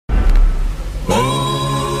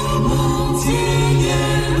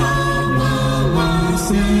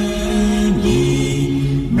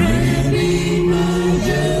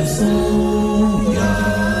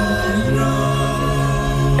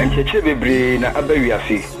Bebre na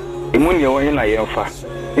abawiase emu ne won na yemfa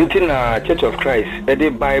nti na Church of Christ the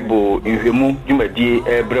Bible nhwemu dwumadie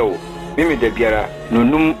ebrew mimi da biara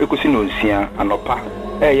nonum ekosi no nsia anopa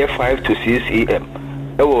 5 to 6 am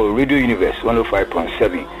ewo Radio Univers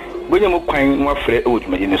 105.7 bonye mo kwan nwafre ewo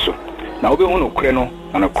dwumadie ne so na obehu no kre no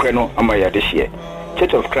na kre no amaya de hye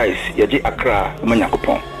Church of Christ yaji Accra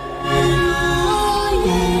manyakopon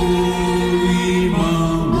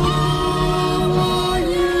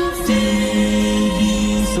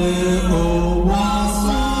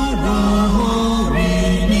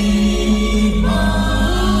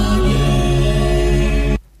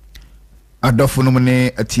adofo no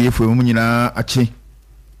ne atiefo mu nyina achi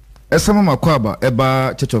esama makwaba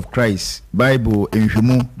eba Church of Christ Bible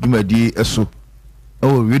enhwemu dwumadi eso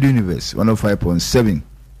o Radio Univers 105.7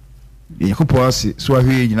 yekupo ase so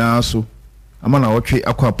ahwe nyina so ama na wotwe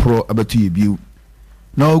akwapro abatu yebiu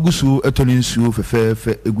na ogusu etoni nsuo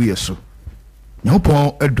fefefe egu yeso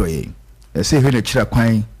nyehopon edoye ese hwe na kira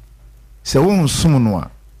kwan se won som no a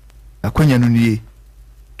akwanya no nie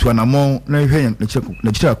tuanamon na hwe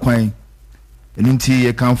na kira kwan eninti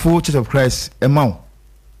ye kanfo Church of Christ emaw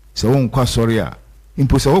se won kwa sori a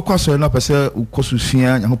impo se wo kwa sori na pese ukosu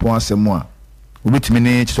sua nyehopon asem a obetimi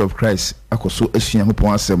ne Church of Christ akoso asua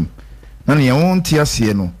nyehopon asem na ne won ti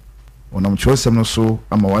ase no onam chosem no so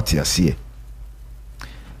ama wate ase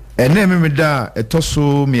ene memeda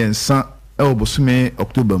etoso miensa obosume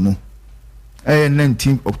October mu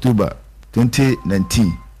 19 October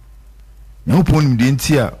 2019 nyehopon nimde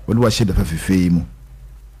nti a wode wa hyeda fafefe mu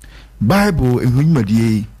Bible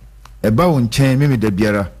ehunyimadie eba won chen memeda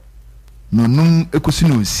biara nonum ekosi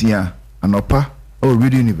no nsia anopa o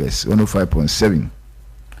Radio Univers 105.7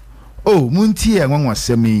 munti ya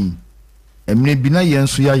nwanwasemi emne bina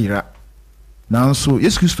yenso ya yira nanso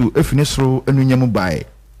Yesu Kristo efine soro anunyam bae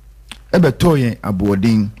ebeto yen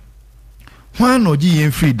abodin hwan no gi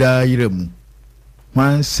yen free da yira mu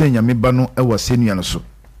hwan senya me ba no ewasenu no so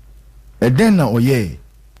eden na oye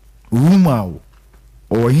wumawo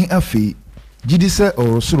ohin afi gidise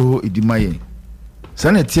orosoro edimaye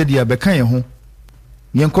sana tie dia beka ye ho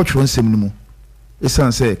yen kotworo nsem no mu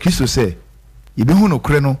esan se Kristo se yebehu no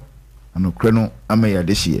kre no anokre no amaya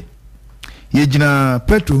de hye ye gina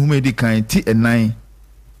Petro humedi kan ti enan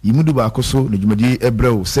yimudu ba akoso na dwumadi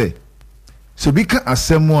ebrew se so bika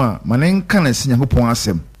asem a manen kan sinya hopon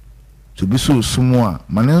asem so bi so sumo a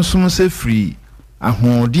manen sum se free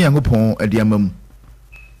ahodi hopon adiamam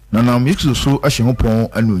na na Yesu so ahye hopon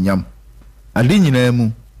anuonyam ade nyina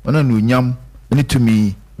mu ona anuonyam ne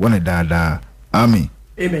tumi wona daadaa amen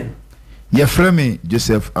ye frame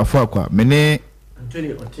Joseph Afakwa mene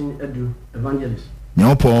Anthony Oteng Edu Evangelist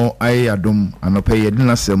nyopon ayi adom anopa ye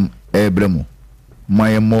dinasem ebremu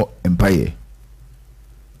mayemo empire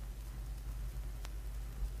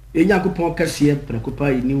Yakupon kase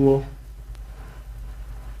prekopa iniwo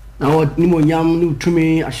na nimo nyam ni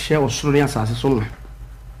tumi ahye osoro ne asase so no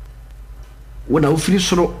wona ofiri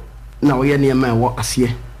soro na wo ye ne ma wo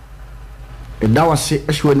ase edawase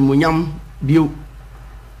ehwe ni munyam bio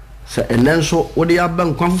se enenso wo de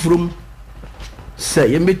aban kwan fufurum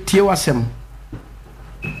se ye metie wasem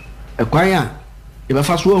ekwan a e be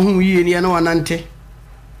fa so hu yie ne na wanante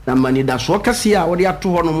na mani da so kase a wo de ato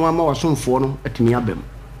ho no mo ama wasomfo no atimi abem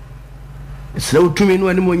se utumi no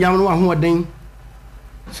ani munyam no ho oden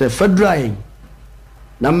se fadrai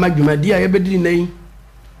na madwumadi a ye bedini nei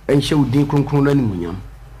enhye udin kronkron na ni munyam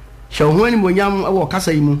hye ho ani munyam wo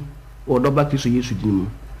kasa yi mu wo doba Kristo Yesu din mu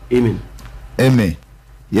amen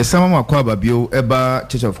yesama makwa babio eba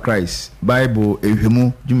Church of Christ Bible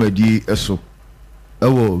ehwemu dwumadi eso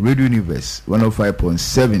ewo Radio Univers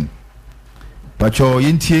 105.7 pacho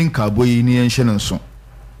yintie nkaboyi ni enhye nso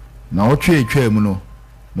na otwe mu no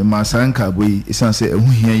me masan kaboyi isanse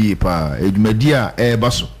ehuhia yi pa edwumadi a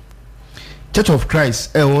eba so Church of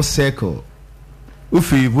Christ ewo circle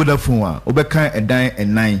ufi Vodafone a obekan edan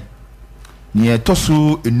enan ni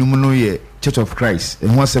etoso enum no ye Church of Christ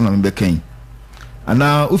ehu asem na mebekan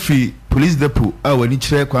ana ufi police depot a wani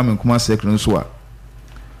kire kwa menkuma circle nso a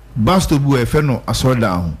basto bu efe no asorda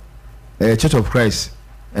ho Church of Christ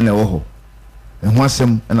ena wo ho ehu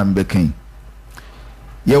asem na mebekan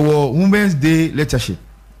yewo Women's Day lectureship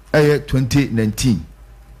 2019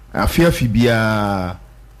 afia fibia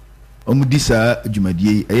omudisa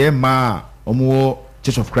dwumadie ma omo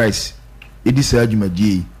Church of Christ edisa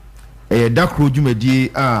dwumadie dakro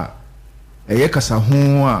dwumadie a kasa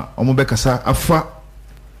ho a omo be kasa afa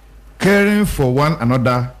caring for one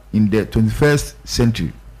another in the 21st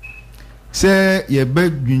century. Say ye be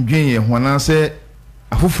dwindwen ye ho na say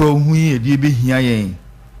afoforo hu ye die be hia yen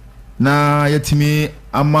na yetimi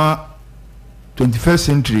ama 21st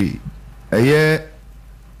century eye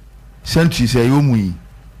century say yomu yi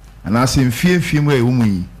ana say mfie mu yomu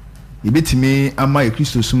yi yebetimi ama ye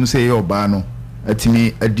Kristo sum say ye oba no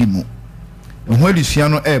atimi adimu ho adusua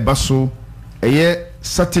no eba so eye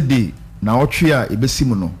Saturday na otwe a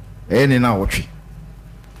ebesimu no eye ne na otwe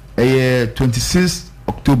eye 26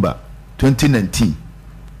 October 2019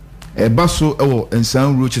 baso ewo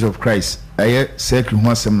ensan Church of Christ aye circle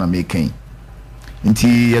ho asem na meken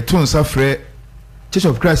nti yeto nsa frɛ Church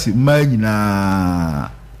of Christ ma nyina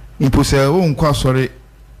impose wo nkwa asɔre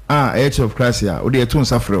a Church of Christ a wo de yeto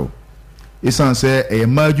nsa frɛ o isan sɛ eye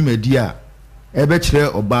ma adwumadi a ebe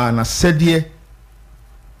kyerɛ oba na sɛdeɛ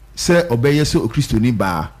sɛ obɛyɛ sɛ okristoni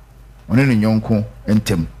ba ɔne ne nyɔnko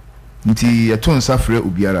entem nti yeto nsa frɛ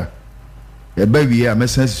obiara eba wie a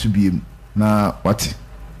mesan sisu biem na wate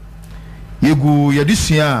yegu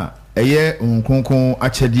yadusua eye nkonkon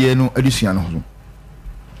akyɛdeɛ no adusua no ho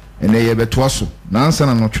ene ye betoa so na ansa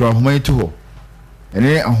na no twra ahoma yitu ho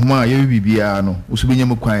ene ahoma ye bibia no usubenya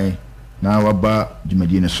mu kwan na waba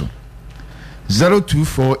dwumadie ne so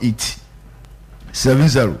 0248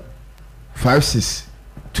 70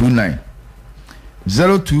 5629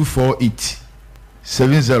 0248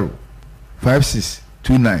 70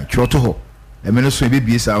 5629 twoto ho emene so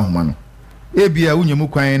ebebie sa ahoma no ebia wunyemu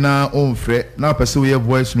kwan na onfrɛ na pese we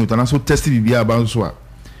voice note na so test bibia ba nso a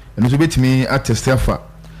eno so betimi attest afa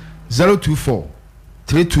 024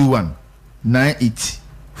 321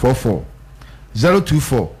 9844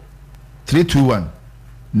 024 321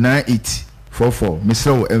 9844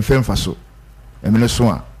 misrawo emfemfa so emene so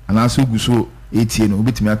a ana so guso etie no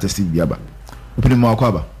betimi attest bibia ba opini mo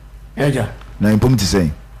akwaba eja na impom ti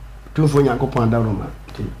sen tumfo nyankopon adawroma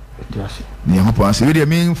ni hopo anse we de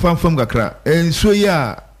me famfam gakra enso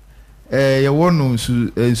ya ye wono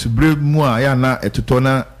su bre mu a ya na etoto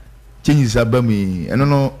na changes abami eno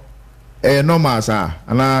no normal sa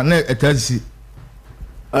ana na etasi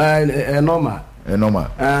normal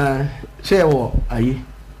se wo ayi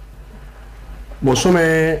bo so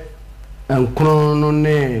me enkron no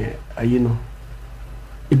ne ayi no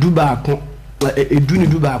eduba ko eduni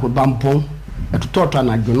duba ko bampon etoto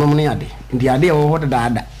na dwonom ne ade ndi ade wo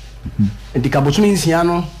hoda enti kabosumi nsia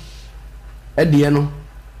no ede no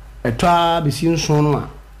etwa besi nso no a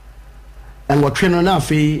enwotwe no na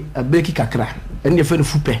afei abeki kakra ende fe no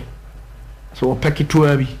fupe so opeki to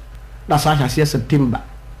abi na sa hase September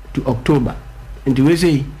to October enti we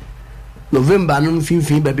say November no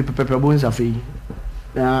mfimfin ba bi pepepe bo nsa afei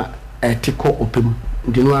na etiko opem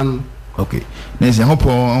enti no an okay nese hopo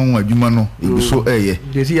on adwuma no eguso eye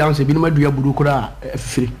desi ya nse bi no madua buru kura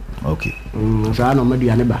afiri okay sa no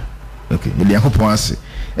madua ne ba okay ele hopo ase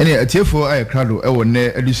ene atiefo aye krado ewo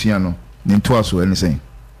ne adusua no ne nto aso ene sen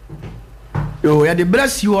yo ya de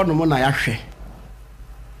bless you no mo na ya hwe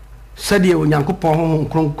sade onyankopon ho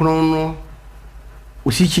kronkron no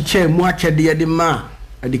osichiche mu akyede de ma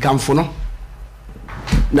adikamfo no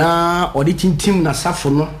na odi tintim na safo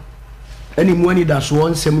no ani mu ani da so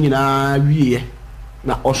nsem nyina wiye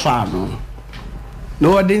na oso ano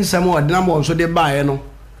no odi nsem odi na mo so de baaye no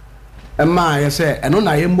ema ye se eno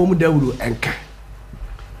na ye mbom dawuru enka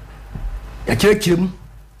ya kyerem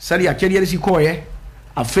sari ya kyerye si koye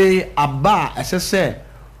afi aba esese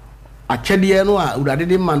akyede no a urade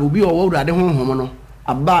de man obi owo urade honhom no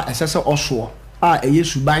aba esese oso a eye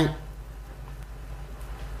suban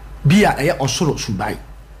bia eye osoro suban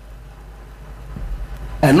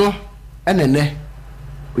eno enene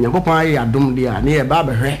onyankopon aye adom de a ne ye ba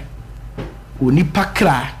behwe onipa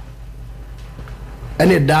kra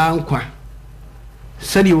ene da nkwa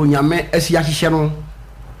sadi onyame asi ahihye no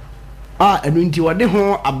a enu nti wode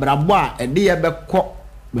ho abrabo a ede ye bekọ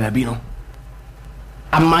baabi no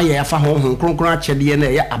ama ye afa ho kronkron akyede na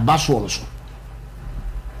ye abaso no so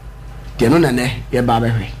teno nane ye ba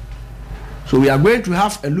behwe. So we are going to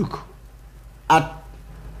have a look at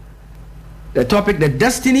the topic, the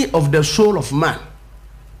destiny of the soul of man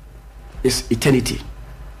is eternity.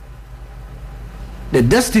 The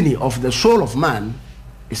destiny of the soul of man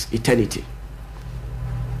is eternity.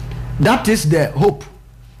 That is the hope,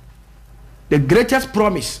 the greatest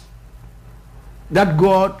promise that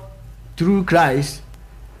God through Christ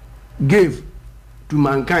gave to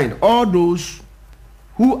mankind, all those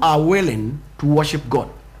who are willing to worship God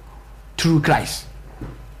through Christ.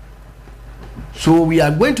 So we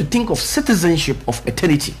are going to think of citizenship of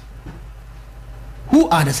eternity. Who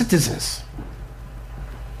are the citizens?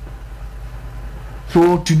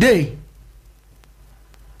 So today,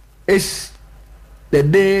 is the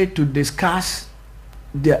day to discuss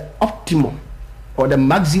the optimum or the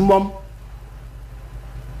maximum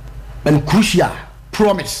and crucial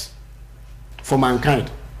promise for mankind.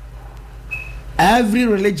 Every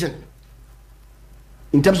religion,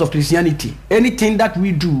 in terms of Christianity, anything that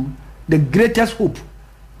we do, the greatest hope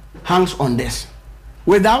hangs on this.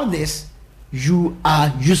 Without this, you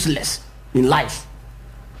are useless in life.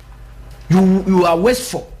 You are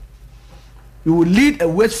wasteful. You will lead a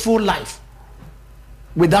wasteful life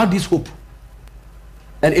without this hope.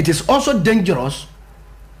 And it is also dangerous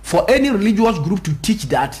for any religious group to teach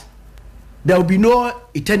that there will be no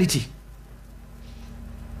eternity.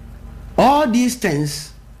 All these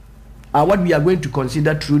things are what we are going to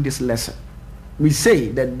consider through this lesson. We say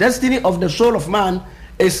the destiny of the soul of man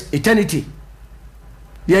is eternity.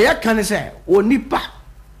 The ya can say onipa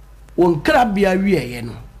on krabia wiye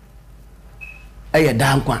no eye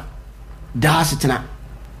dankwa da setena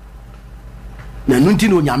na nunti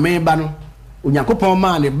no nyame ba no onyankopon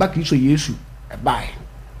ma ne ba Kristo Yesu bye.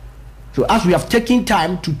 So as we have taken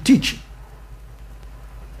time to teach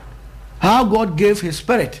how God gave his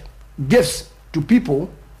spirit gifts to people,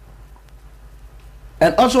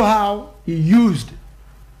 and also how he used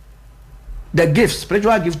the gifts,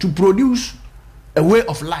 spiritual gifts, to produce a way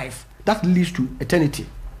of life that leads to eternity.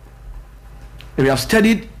 We have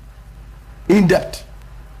studied in depth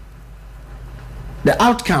the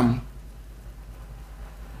outcome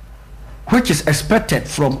which is expected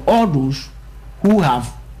from all those who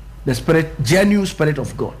have the spirit, genuine spirit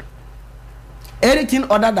of God. Anything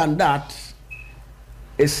other than that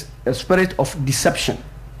is a spirit of deception.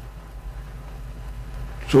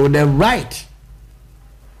 So the right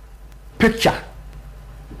picture,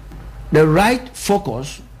 the right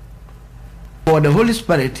focus for the Holy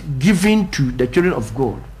Spirit given to the children of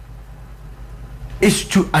God is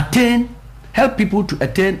to help people to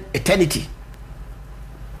attain eternity.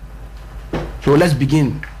 So let's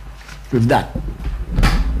begin with that.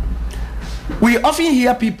 We often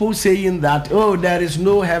hear people saying that, oh, there is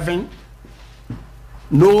no heaven,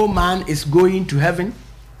 no man is going to heaven,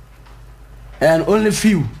 and only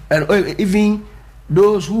few, and even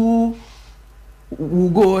those who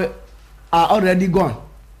go are already gone.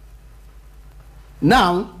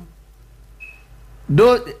 Now,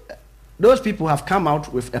 those people have come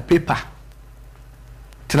out with a paper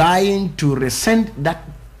trying to rescind that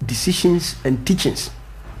decisions and teachings,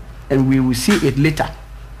 and we will see it later.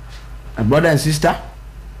 A brother and sister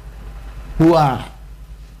who are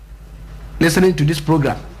listening to this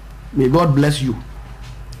program, may God bless you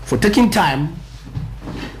for taking time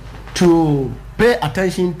to pay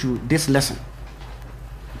attention to this lesson.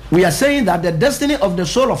 We are saying that the destiny of the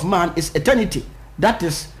soul of man is eternity. That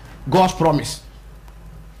is God's promise.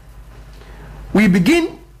 We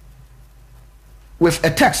begin with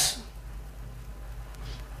a text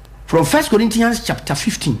from 1 Corinthians chapter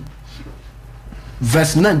 15,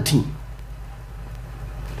 verse 19.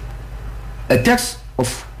 A text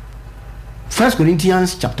of 1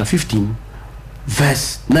 Corinthians chapter 15,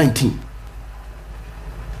 verse 19.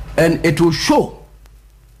 And it will show.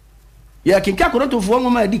 Ya kinka koronto fo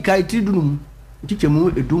ngoma edi kai tidunum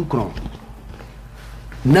tichemu edun kron.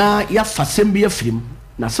 Na ya fasem bi afrim.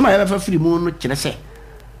 Na sema ya fa firimu no kire se.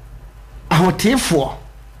 Ahotefo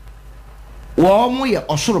wo mo ye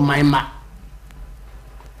osoro manma.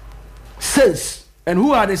 Saints. And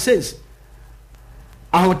who are the saints?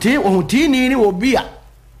 Ahote ni obi a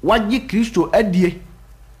wagye Kristo adie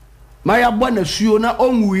ma ya bɔ na suo na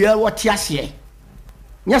onwuye wote ase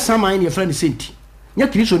nya saman ne yefra ne senti nya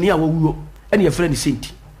Kristo ni a wowuo ene yefra ne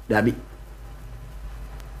senti dabi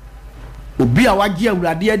obi a wagye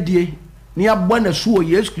awurade adie ne ya bɔ na suo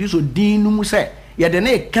Yesu Kristo din nu mu sɛ ye de na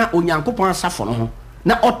eka onyankopɔn asafo no ho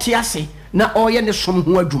na ɔte ase na ɔyɛ ne som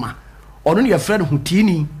ho adwuma ɔno ne yefra ne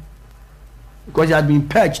hotini, because he has been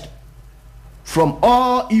purged from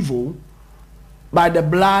all evil by the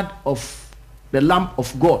blood of the Lamb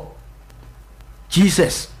of God,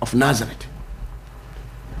 Jesus of Nazareth.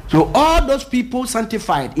 So all those people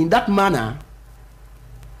sanctified in that manner,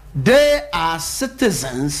 they are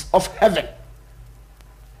citizens of heaven.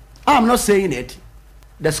 I'm not saying it.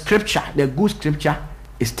 The scripture, the good scripture,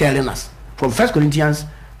 is telling us from 1 Corinthians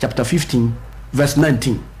chapter 15, verse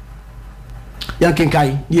 19.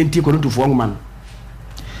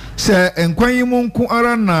 Sɛ nkwan yi mu nko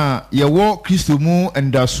ara na yɛwɔ Kristo mu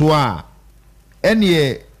ndaso a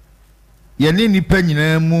ɛne yɛne nipa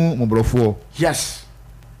nyinaa mu mobrɔfoɔ. Yes.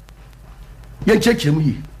 Yɛnkyerɛkyerɛ mu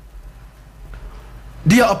yi.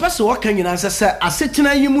 Deɛ ɔpɛ sɛ wɔka nyinaa sɛ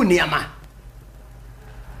asetena yi mu nneɛma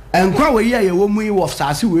nkwa wɔ yi a yɛwɔ mu yi wɔ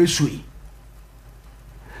saase wɔ esu yi.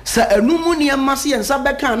 sa enumu ne amase yensa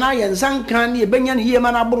beka na yensa nkan ne benya ne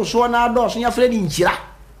yema na boro so na adoso nya frɛ ni nkyira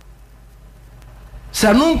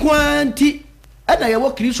sa no kwanti ana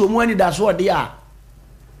yewo Kristo mu ani da so de a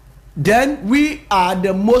then we are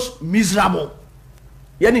the most miserable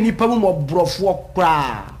yani ni pamu mo brofo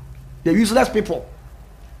kra the useless people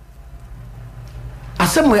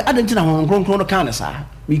asemo adanti na hon kronkron no kan sa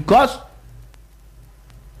because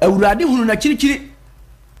awurade hunu na kirikiri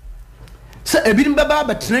se ebinim baba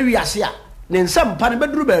betena wiase a ne nsam pa ne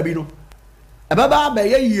beduru baabi no baba ba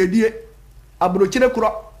ye yedie abrochire kro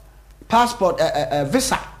passport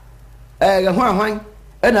visa hwan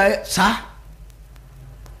na sa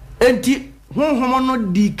enti honhom no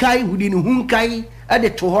di kai hudi ne hunkai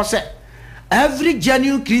ade to ho se every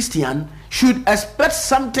genuine Christian should expect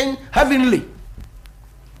something heavenly,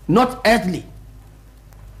 not earthly.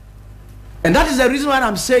 And that is the reason why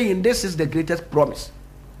I'm saying this is the greatest promise.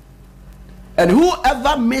 And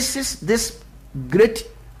whoever misses this great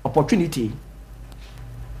opportunity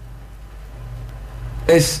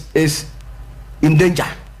is in danger.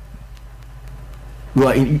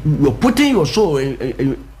 You are putting your soul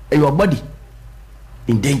in your body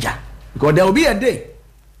in danger, because there will be a day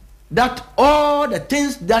that all the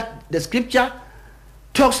things that the scripture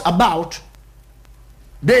talks about,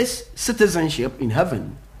 this citizenship in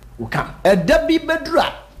heaven, will come. A debi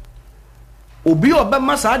bedra obi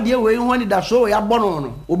obema sa de we honi da so ya bono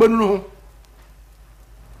no obenu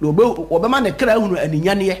no obema ne kra hunu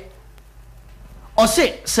aninyane o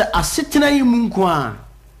se asetena yi mu nko a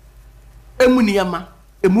emu niyama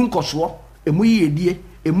emu nkoso emu yedie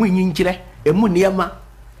emu nyinkire emu niyama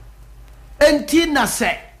enti na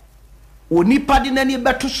se onipa de nani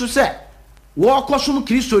beto so se wo kosum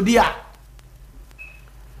Kristo di a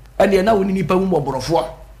ene na woni nipa mu moborofo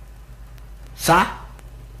sa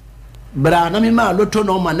bra na me ma loto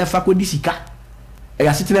no ma nafa ko disika e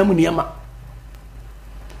ya setena mu niyama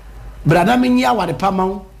bra na me nya wade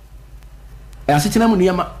pamawo e ya setena mu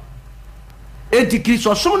niyama enti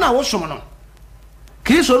Kristo som na wo som no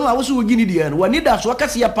Kristo no a wo so wo gini die no wani da so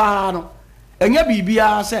kase ya pa no enya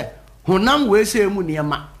bibia se honam we se mu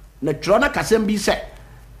niyama na tro na kasem bi se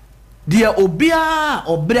die obia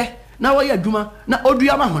obre na wo ya adwuma na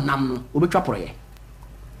odua ma honam no obetwa poroye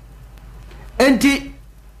enti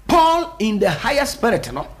Paul in the higher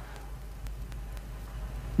spirit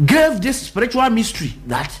gave this spiritual mystery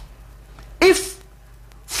that if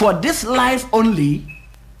for this life only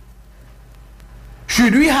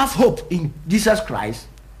should we have hope in Jesus Christ,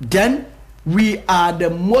 then we are the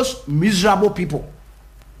most miserable people.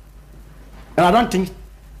 And I don't think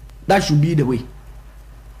that should be the way.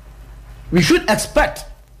 We should expect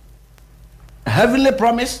a heavenly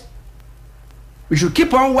promise. We should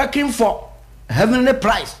keep on working for a heavenly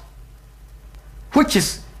prize, which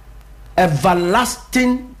is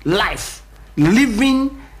everlasting life,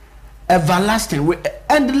 living everlasting with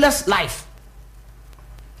endless life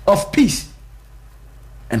of peace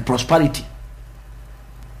and prosperity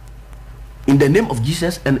in the name of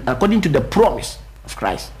Jesus and according to the promise of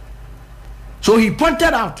Christ. So he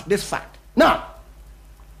pointed out this fact. Now,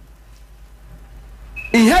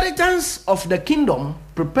 inheritance of the kingdom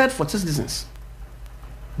prepared for citizens.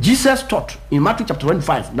 Jesus taught in Matthew chapter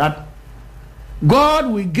 25 that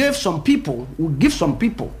God will give some people,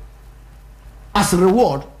 as a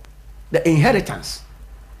reward the inheritance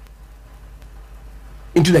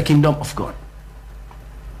into the kingdom of God.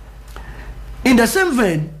 In the same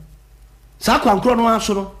vein, sakwankro no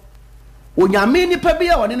asoro onyame ni pa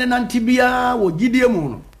bia woni nanti bia wo gidie mu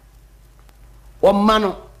no o ma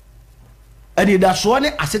no adi da so ne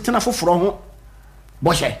asetena foforo ho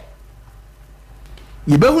bohye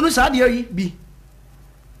yebehunu sa de yi bi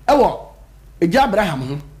ewo eja Abraham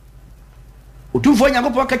ho otumfo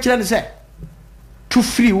nyankopon ka kire ne se tu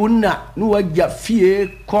free wona no wagya fie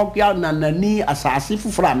kokya nanani asase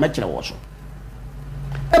foforo a mekire wo so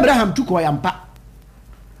Abraham tu ko yampa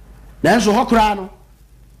na so hokra no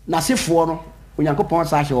na sefo no onyankopon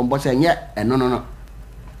sa hye won bo se nye eno no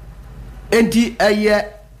enti eye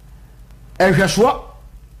ehweso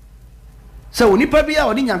se onipa bia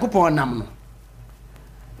odi nyankopon nam no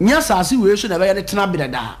nya saase we so na be ye tena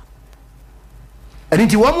breda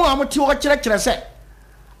enti wo mu amoti wo kire se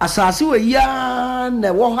asase we ya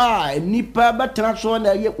na wo ha nipa betena so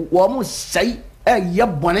na ye wo mu sei ye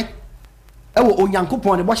bone ewo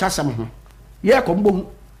onyankopon ne bo hye asem ho ye ko mbom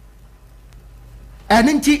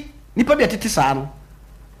enenti nipa bi atete saa no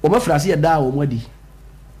wo ba frase ye da wo mwadi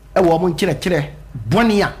ewo mo nkire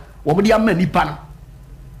bone a wo mo di ama nipa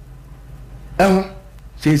no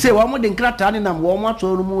se wo mo de nkrata ne nam wo mo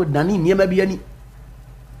ato no mo dane niema bi ani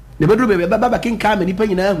ne bedru be baba kinka ma nipa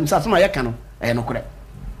nyina hu sa so ma ye ka no no kore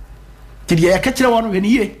Ti ya ka kire won hwe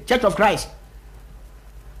ni Church of Christ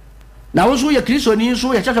na wo so ye Kristo ni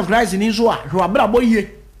so ye Church of Christ ni so a hwe abra bo yie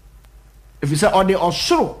if you say ode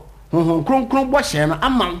osoro honhon kronkron bo hye no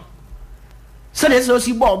amam se de se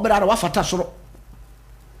osi bo obra na wafata soro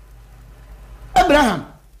Abraham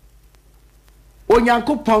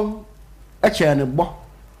onyankopon e kye ne bo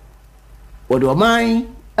ode oman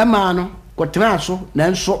e ma no kotra so na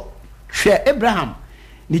nso hwe Abraham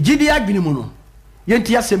ni gidi adwene mu no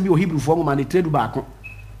yenti asem bi o Hebrew fo ngoma ne tredu baako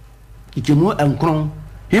ikemu enkron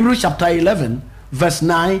Hebrews chapter 11 verse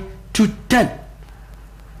 9 to 10.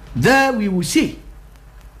 There we will see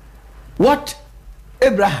what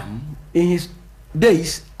Abraham in his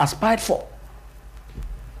days aspired for.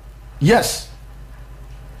 Yes,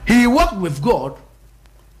 he walked with God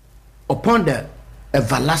upon the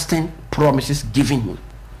everlasting promises given him.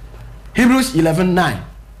 Hebrews 11:9.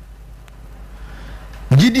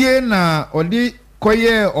 Gidie na odi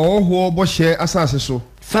koye oho bo hye asase so.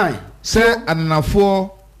 Fine. Say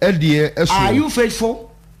ananafo edie eso. Are you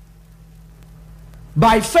faithful?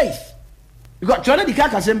 By faith. Because trying to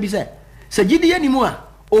kaka sem bi say gidie ni mu a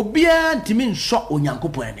obia ntimi nso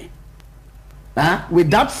onyankopon ani.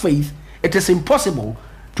 Without faith it is impossible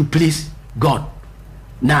to please God.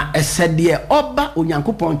 Na esedie oba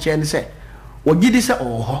onyankopon che ne say wo gidi say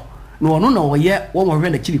oho na ono na wo ye wo hwe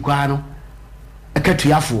na kiri kwa no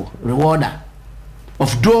ekatuafo rewarder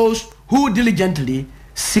of those who diligently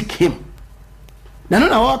seek him. Na no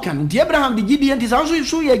na wo kan di Abraham di gidi enti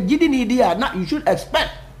so ye gidi ni dia na you should expect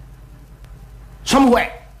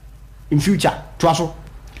somewhere in future to aso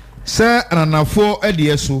say ananafo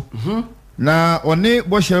edie so na one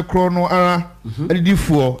bo hye kro no ara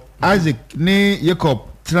edifuo Isaac ni Jacob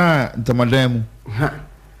tra ntamadan mu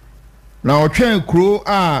na otwen kro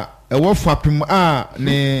a ewo fapem a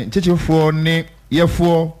ne chechefo ne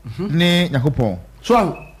yefo ne Yakopon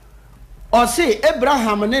so or say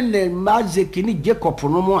Abraham ne Isaac ni Jacob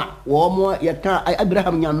no mo a wo mo ye kan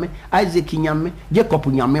Abraham nyame Isaac nyame Jacob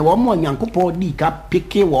nyame wo mo Yakopon di ka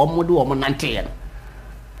peke wo mo de wo mo nante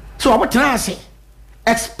so what can I say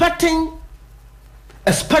expecting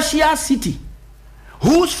a special city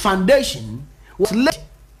whose foundation was laid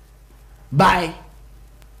by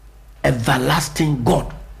everlasting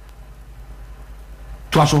God.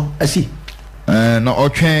 Twaso asi na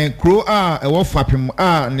otwen kro a ewo fapem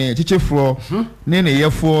a ne chichefro ne ne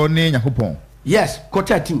yefo ne Yakopon. Yes, quote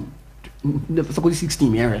 13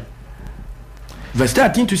 16 here. Verse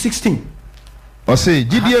 13 to 16. O say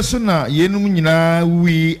gidie so na yenum nyina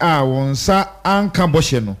wi a wonsa anka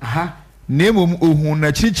bohye no. Nemom ohun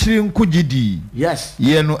na chichiri nkogidi. Yes.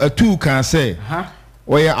 Ye no atu kan say.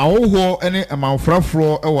 Oye awoho ene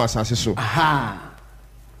amanfrafro e wo asase so.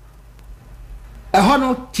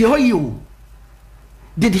 Ahono tihoyu.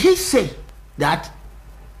 Did he say that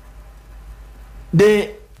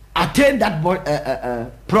they attained that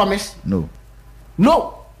promise? No.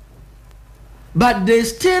 No. But they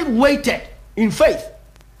still waited in faith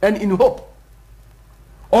and in hope.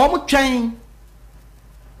 Omo trying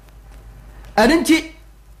adenti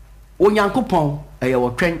onyankopon eyewo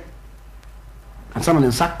twen ansana ne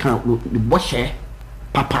nsaka ne bohye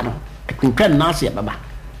papa no ekwen na ase baba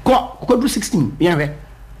ko do 16 yenhwe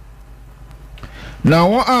na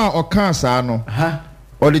won a oka sa no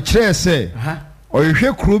o de kire se o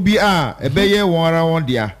hwe kro bi a ebeye won ara won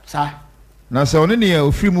dia sa na se one ne ya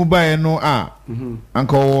ofiri mu bae no a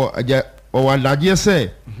anka o walaje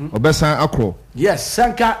se obesan akro. Yes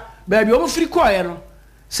sanka baby o firi ko ye no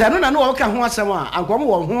se no na no o ka ho asem a anka mo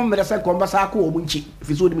wo ho mere se ko mbasa akọ o munchi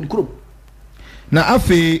fiso de mi kro na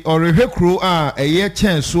afi o rehwe kro a eye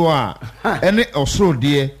chen so a ene osoro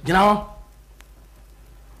de gina ho.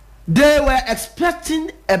 They were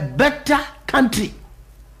expecting a better country.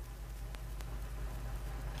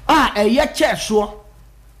 Eye chen so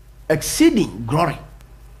exceeding glory.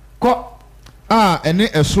 Ko ene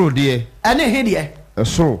esoro de ene he de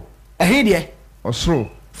esoro he de osoro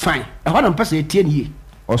fine e ho na mpese etie ni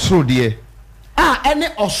osoro de ene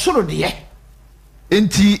osoro de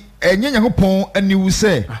enti enye Yakopon aniwu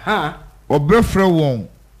se obrefre won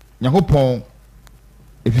Yakopon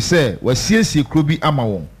efise wasiesie kro bi ama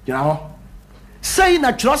won you know say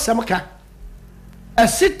na trosemka a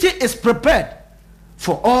city is prepared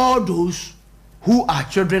for all those who are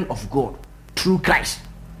children of God through Christ.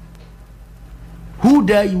 Who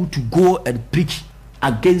dare you to go and preach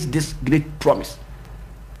against this great promise?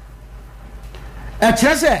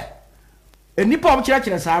 Chese enipa om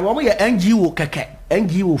kire sa wo mo ye NGO keke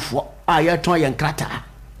NGO fo aye ton ye nkrata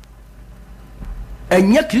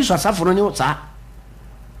enye Kristo asafo no ni sa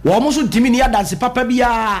wo mo so dimi ni adanse papa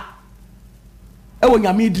bia e wo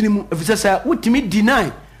nyame dini mu efise sa wotimi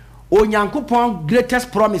deny onyankopon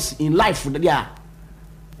greatest promise in life dia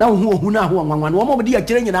na hu na ho nwanwan wo mo de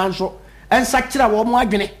akire nyina nso ensa kira wo mo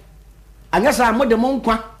adwene anya sa mo de mo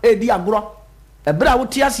nkwa edi agoro ebra wo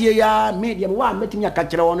ti ase ya me de wa metimi aka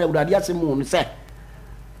kire wo no awurade ase mu no say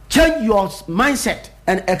change your mindset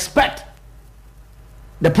and expect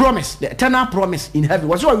the promise, the eternal promise in heaven.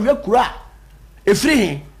 Was what we kura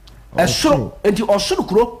efri esoro enti osoro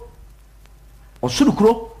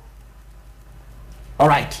kuro. All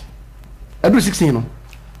right. Edu 16 no.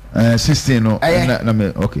 16 no. Na me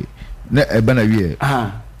okay. Na eba na wie.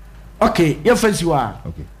 Okay, you fancy wa.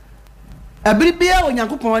 Okay. Ebiri bia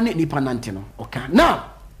onyankopon ne nipa nante no. Okay. Now,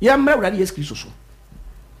 ya mra wurade Yesu Kristo so.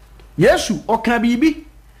 Yesu oka bibi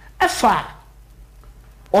efa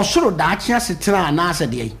osoro da akya setena na ase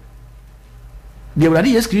de wurade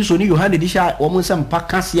Yesu Kristo ni Yohane di sha wo mun sam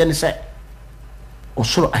paka se ne se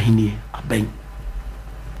osoro ahini aben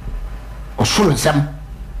osoro nsam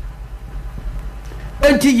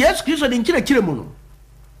enti Yesu Kristo de nkire mu no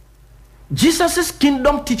Jesus'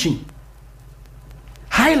 kingdom teaching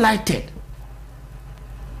highlighted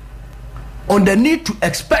on the need to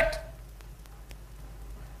expect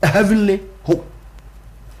a heavenly hope.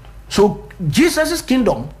 So Jesus'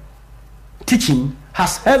 kingdom teaching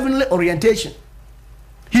has heavenly orientation.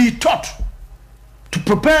 He taught to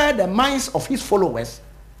prepare the minds of his followers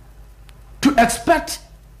to expect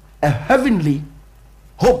a heavenly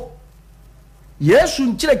hope. Yesu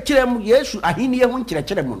nchirechirem Yesu ahiniye ho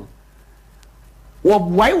nchirechirem no. Wo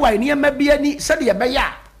wai ne mabia ni sade ye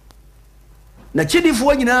beya. Na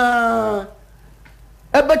chidifo nyina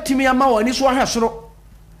ebatimi ama woni so ahwe soro.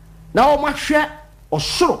 Na wo mahwe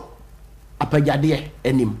osoro apagade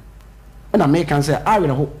enim na me kan say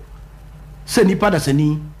awere ho se nipa da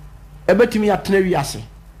sani ebetimi atena wiase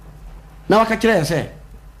na waka kire say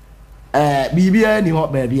bibia ni ho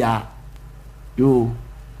ba bia yo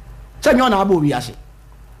se nyo na aba wiase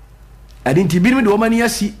adinti binim de wo mani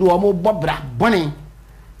asi wo mo bobra bone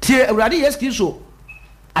tie awurade Yesu Kristo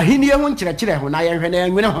ahiniye ho nkire ho na ye hwe na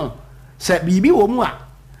enwene ho se bibi wo mu a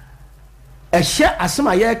ehye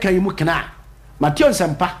asema ye kan mu kana Matthew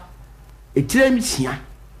nsempa etirem sia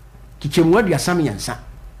kichemu aduasam yansa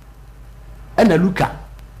ena Luka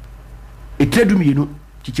etredum yenu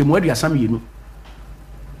kichemu aduasam yenu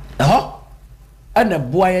ena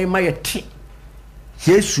boye mayete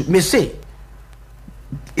Jesus me say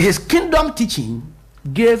his kingdom teaching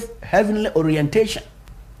gave heavenly orientation.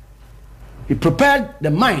 He prepared the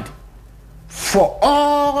mind for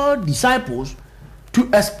all disciples to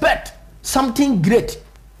expect something great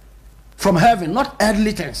from heaven, not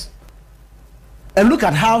earthly things. And look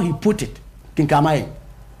at how he put it. Kinkamai.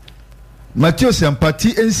 Matthew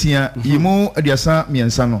Sampati ensia yimu adiasa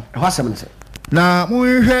miensa no. Hwasem say. Na mu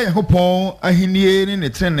hwe hopon ahinie ne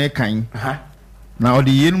trene kan. Na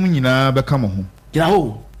odi yenum nyina beka mo ho.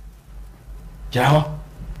 Jiraho.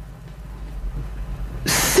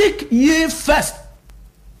 Seek ye first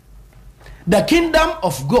the kingdom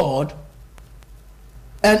of God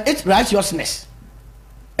and its righteousness,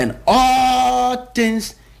 and all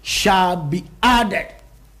things shall be added.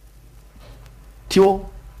 Tio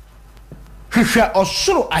hwehwe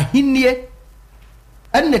osoro ahinie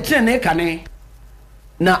enne trene kane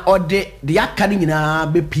na ode de akane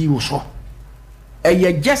nyina be pi wo so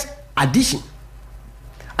eye just addition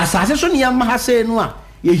asase so ne ma ha se no a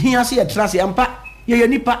ye hia se ye trase ampa ye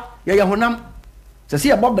nipa ye honam se se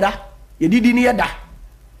ye bobra ye didi ne ye da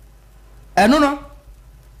eno no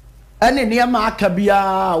ene ne ma aka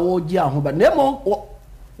bia wo gi ahoba nemo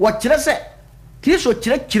wo kire se Kristo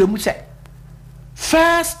kire mu se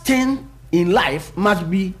first thing in life must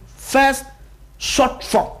be first sought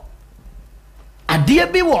for. Adie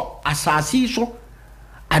bi wo asase so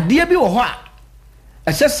adie bi wo ho a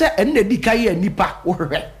esese enne di kai nipa wo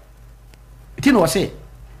hwehwe ti no se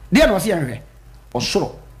de no se hwehwe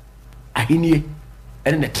osoro ahinie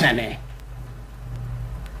ene ne trene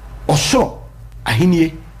osoro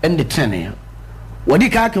ahinie ene ne trene wodi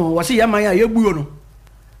ka kan wo se yaman ya yebuo no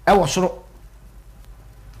e wo soro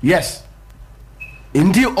yes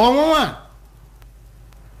ndi onwa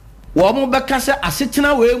wo mo beka se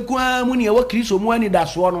asetena we nko mu ne wo Kristo mu ani da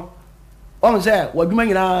so no on se wadwuma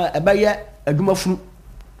nyina ebaye adwuma funu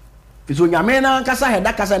fiso nyame na kasa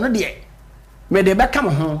heda kasa no de me de beka mo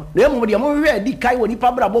ho na emu de mo hwe di kai woni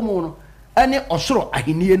pa brabo mu no ene osoro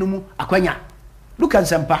ahenie no mu akwanya Luka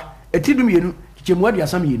nsempa etidum yenu kichemu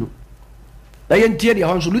aduasam yenu da ye ntie de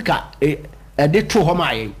ho nso Luka de to ho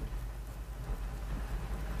ma ye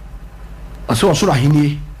osoro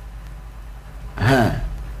ahenie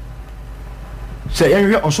se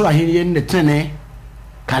yenhwe osoro ahenie ne tene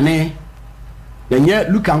kane Yenye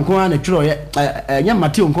Luka nko na tworo ye enya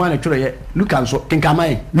Matthew nko na tworo ye Luka nso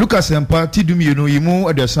kenkamai Lucas empa tidum yenu yimu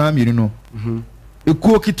adasa mienu no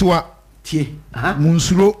ekuo kitwa tie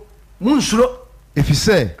munsuro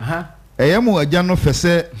efise eyemu agya no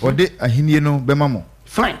fese ode ahenie no bema mo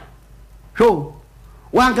fine so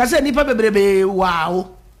wanka se nipa bebrebe wow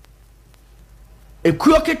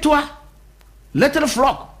ekuo kitwa little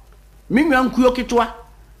flock minwan kuo kitwa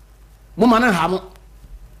mo mana ha mo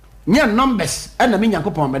nya numbers na me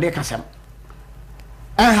Nyankopon me de kasem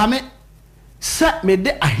ha me se me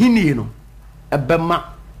de ahenie no ebema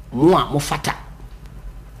mo a mo fata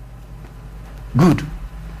good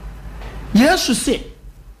yesu se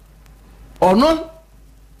ono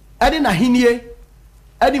ade na ahenie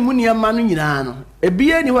ade mu niam no nyina no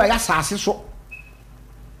ebie ni ho ya saase so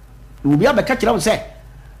obi abeka kira wo se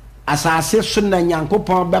asase so na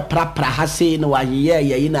Nyankopon be prapra ha se no wa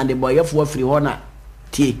ye yi na de boyefo afiri ho na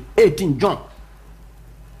tie 18 John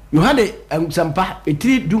Yohane amsampa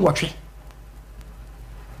etiri du nwotwe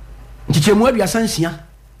ntichemu aduasa nsia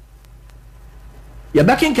ya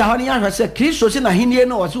bakinka ho ne ya hwese Kristo se na henie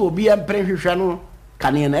no wose obi empre hwehwe no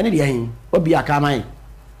kane na ene de hin obi aka man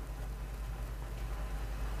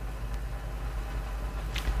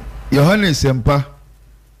Yohane sempa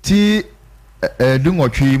ti du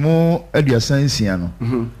nwotwe mu aduasa nsia no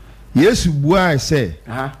Yesu bua se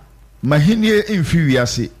mahenie emfi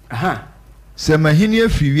wiase se mahenie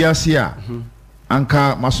fi wiase a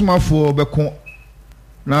anka masomafo beko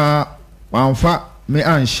na wanfa me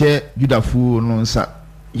anhye judafo no nsa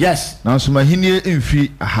yes na so mahenie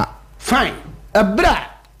emfi aha fine abra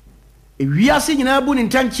wiase nyina bu ni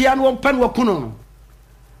ntanchia no pan wakuno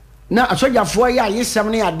na asojafo ya yesem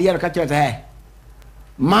ne ade ka kire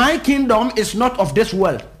my kingdom is not of this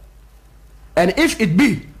world, and if it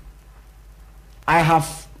be, I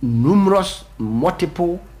have numerous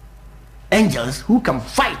multiple angels who can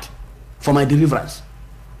fight for my deliverance,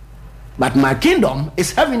 but my kingdom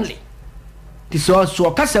is heavenly.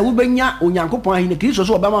 So kasa wubenya onyankopon ahine Kristo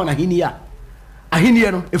so obama na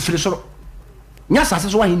ahine no efiri soro nya sase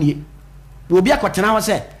so ahine obi akotena wa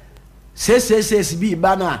se bi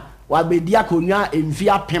bana wa bedi akonwa emfi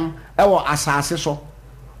apem ewo asase so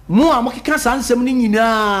mo a mokeka sansem ni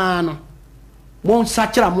nyina no mo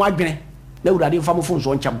sakira mo adwene na urade mfa mo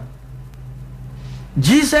fonso ncham.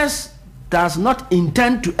 Jesus does not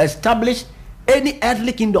intend to establish any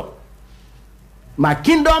earthly kingdom. My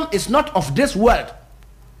kingdom is not of this world.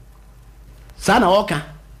 Sana oka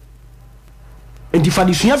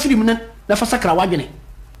entifadisuya filim na fasakra wadwene.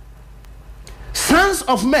 Sons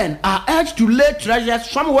of men are urged to lay treasures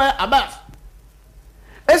somewhere above.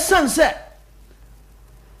 Esan se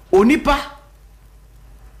onipa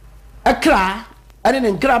akra ane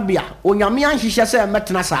ne nkrabia onyame anhihye se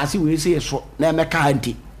metena saase we se so na emeka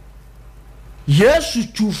anti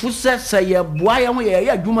Yesu tufu se ye boa ye ho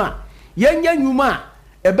ye adwuma yenya nwuma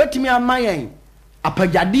ebetimi amayen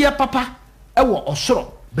apagade papa ewo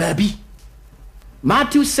osoro baabi.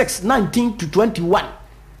 Matthew 6:19 to 21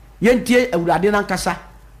 yentie awurade nankasa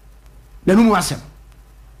na numu asem.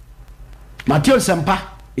 Matthew sempa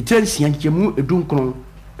etensia nkemu edunkron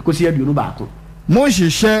ekosi aduonu baako. Mo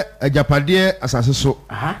hihye agapade asase so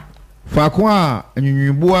faako a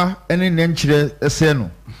anwunwuboa ene nenkyere ese no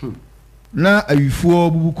na awifuo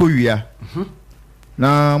bubuko wia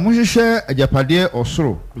na mo hihye agapade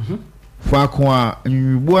osoro faako a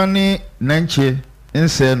anwunwuboa ne nanche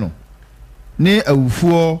ense no ne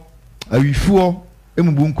awifuo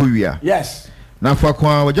emubunko wia. Yes. Na faako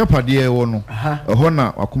a agapade wo no eho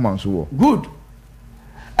na wakoma nso wo. Good.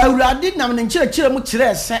 Awurade nam ne nkyerɛkyerɛ mu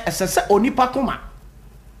kyerɛ ɛsɛ onipa koma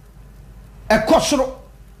ɛkɔsoro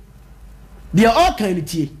deɛ ɔka ne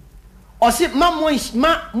tie ɔse ma mo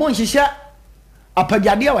nhyehyɛ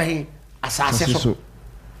apagyadeɛ wɔ he asase so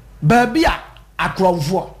baabi a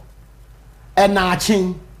akorɔmfoɔ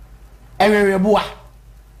ɛnaakyen ɛwɛwɛboa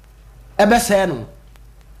ɛbɛsɛɛ no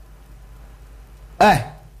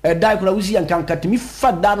ɛda kora wosi yɛ nkankatumi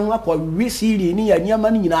fa da no ho akɔwe siri ne yɛ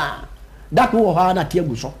nneɛma no nyinaa dako wo ha na tie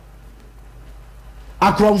guso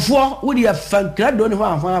akromfo wo de fankra do ne ho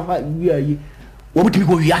afa wi ayi wo butimi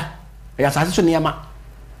ko wia ya sase so niema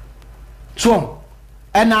so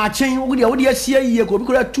ena achen wo de asie yie ko bi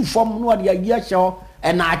ko tu form no de ayi ahye ho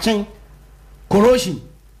ena achen corrosion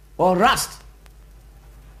or rust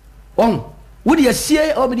wo de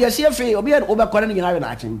asie o bi de asie fe obi o be kore ne nyina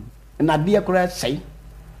na achen na de ko sei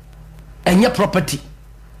enye property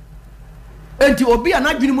enti obi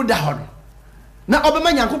anadwini mu da ho na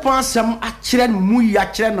obema Nyankopon asem akyere no mu yi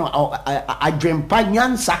akyere no adwempa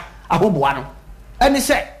nyansa ahoboa no ene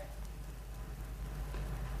say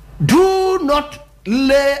do not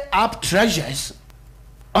lay up treasures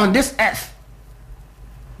on this earth,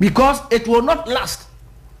 because it will not last.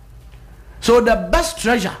 So the best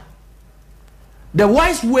treasure, the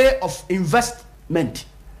wise way of investment,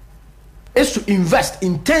 is to invest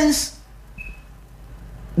in things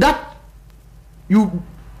that you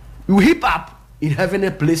heap up in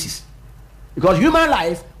heavenly places, because human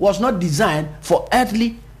life was not designed for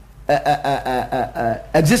earthly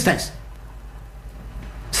existence.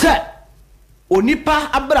 Sir,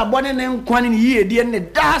 onipa abrabone ne nkwane ne yiedie ne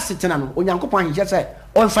da setena no onyankopon ahye say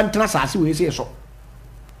on fantena saase we say so.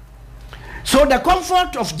 So the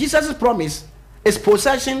comfort of Jesus' promise is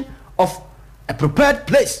possession of a prepared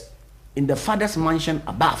place in the Father's mansion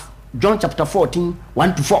above. John chapter 14,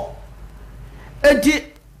 1-4. Enti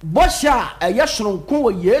bosha ayesronko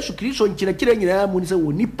wo Yesu Kristo nkirekire nyina mu ni se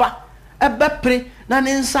onipa ebepre na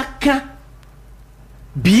ne nsaka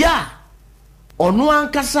bia ono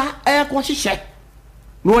ankasa ekwo hihye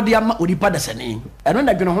no odi ama onipa dasane eno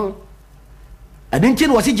na dwene ho adinti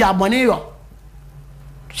no wasi jabone yo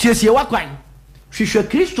siesie wakwan hwehwe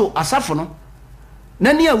Kristo asafo no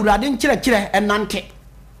na ne awurade nkirekire enante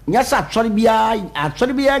nyasa atsori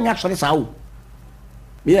bia nya sori sawo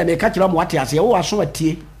me na ka kira mo wate ase wo aso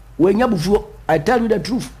atie wenya bufuo. I tell you the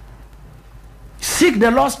truth. Seek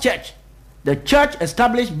the lost church, the church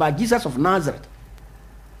established by Jesus of Nazareth.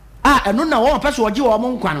 Eno na wo pese oje wo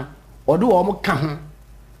mo nkwa no odo wo mo ka ho.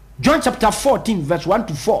 John chapter 14 verse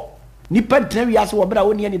 1-4. Nipa ntena wi ase wo bra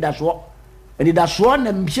woni ani daso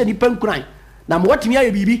na mhye nipa nkuran na mo watimi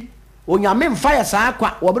aye bibi onyame mfa ya saa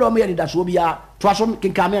kwa wo bra wo me ani daso bia to aso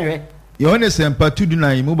kenkame hwe Yohane sempa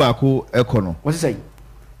tudunan mu baako ekono. What say?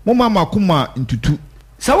 Mo mama kuma ntutu.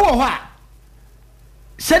 Sa wo ho a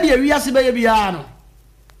sede ya wi ase be bia no.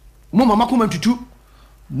 Mo mama kuma ntutu.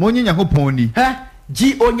 Mo nyi Nyankopɔn ni.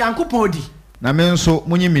 Ji onyankopɔn di. Na me nso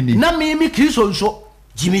mo nyi mini. Na me Kristo nso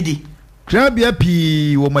jimidi. Krabia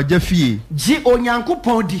pi wo magafie. Ji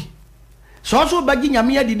onyankopɔn di. So bagi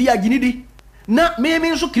nyame adidi agini di. Na me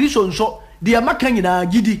nso Kristo nso de amaka nyina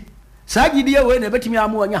gidi. Saa gidi we na betimi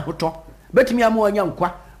amu anya hoto. Betimi amu anya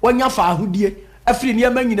nkwa. Wanya fa ahodie. Afiri ne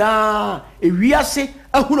ama nyina ewiase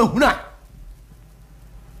ahunahuna.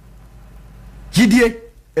 Gidie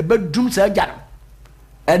ebedum saa gya.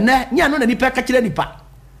 Ene nya no na nipa ka kire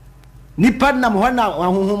nipa nam ho na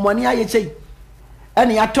ahohomani aye sei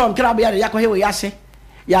ene ya ton kraba ya yakɔ hewe yase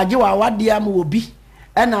ya gye wa wade am obi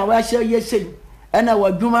ena wa hye ye sei ena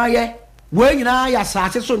wa dwuma ye we nyina ya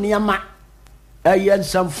saase so niama eye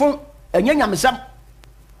nsamfo enye nyamsam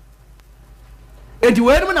enti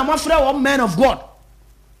we no na mafra wo man of God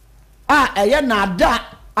eye na ada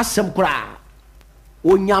asem kura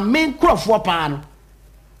onyame krofo pa no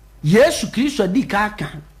Yesu Kristo di kaka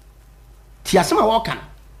ti asema wo kan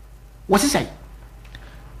wo sesai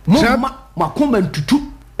makoma ntutu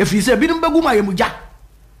efiri se binum begu ma yemuja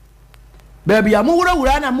baby amu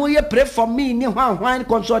wura na mo ye pray for me ni hwan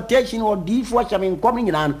consultation or di for chamin kom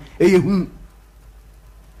nyina no eyehu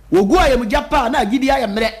wogu ayemuja pa na agidi aye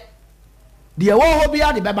mre de wo ho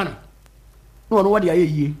bia de beba no wo de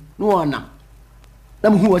ayeye no ona na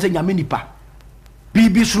mu hu wo se nyame nipa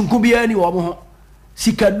bibi surunku bia ni wo mo ho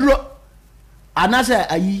sikaduro anasa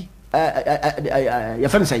ayi ya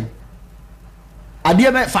fansai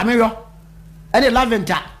adie be famiro ene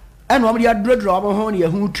laventa ene wo ya drodro wo ho ne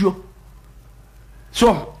yahu tuo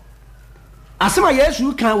so asema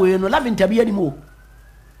Yesu kan we no laventa bia ni mo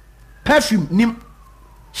perfume nim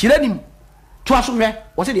shiranim to aso hwe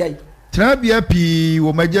wo se de ayi Trabia pi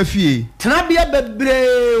wo magafie. Trabia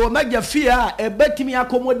bebre wo magafie a ebetimi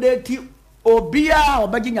accommodate obia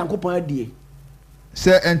obagi Nyankopon adie.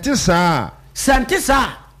 Se entisa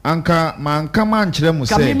anka manka mankyere mu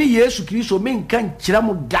se kamimi Yesu Kristo menka nkyere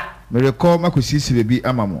mu da mereko makosisi bebi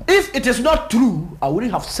amamo. If it is not true, I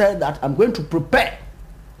wouldn't have said that I'm going to prepare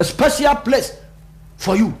a special place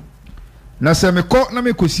for you. Na se meko na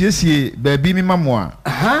mekosiesie bebi mi mamo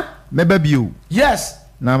a meba bio. Yes.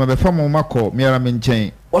 Na mabefa mo mako miara me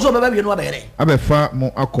nchen. Oso beba bio no abere abefa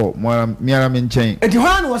mo akọ miara me nchen. Enti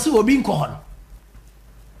hwan wo se obi nko ho no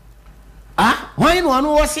hwan no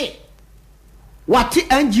anu wo se wati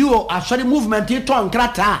NGO asori movement to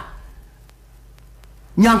ankrata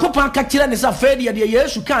Nyankopon ka kire ne sa fedi de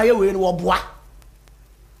Yesu kan ye we no wo boa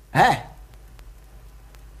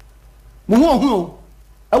mo hu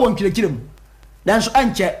e won kire mu dan so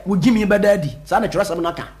anche wo gimi bedadi sa na twara sam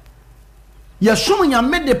naka Yesum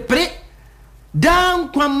nyame de pre dan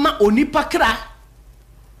kwama onipa kra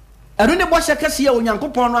eno ne bo hye kase ya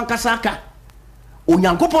Onyankopon no ankasa aka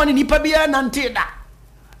Onyankopon ni nipa bia nante da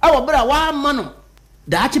awo bra wa ma no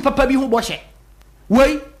da achi papa bi hu bo hye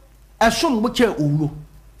wei esom bo che owuo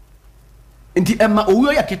enti emma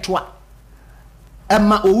owuo ya ketwa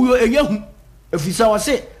Emma owuo enyehu efisa wo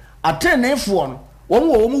se atenefo no wo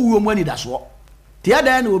wuo mu ani da so ti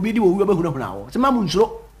ada na obi di wuo behunahuna wo se mamu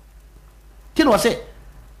nsuro ti no say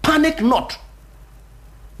panic not,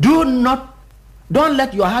 don't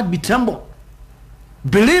let your heart be trembled.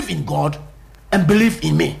 Believe in God and believe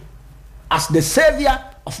in me as the savior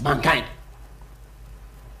of mankind.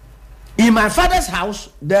 In my Father's house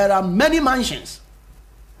there are many mansions.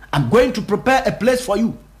 I'm going to prepare a place for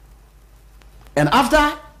you, and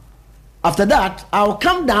after that I'll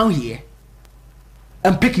come down here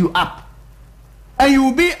and pick you up, and you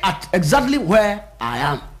will be at exactly where I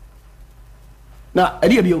am. Now,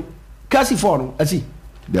 Adiabio, Cassie Forno, I see.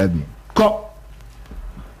 Dabi. Ko.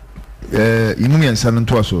 Inumi and San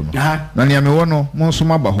Antoine. Nani Amewono,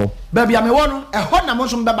 Monsuma Baho. Baby Amewono, a hot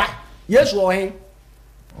Monsum Baba. Yes, or he.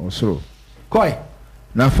 Also. Koi.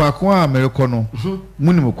 Na Fakwa Americano,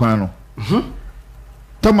 Munimuquano.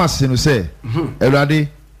 Thomas Sinu say, Eradi,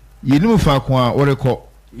 Yinu Fakwa, or a co.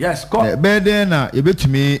 Yes, ko. Bede na, you bet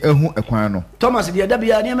me a quano. Thomas, the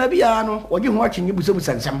Adabia, Mabiano, or you watching you with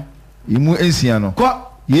some. Imu ensiano. Ko.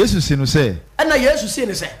 Yesu Sinu say. And na Yesu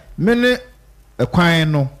Sinu say. Mene a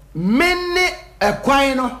quino. Mene a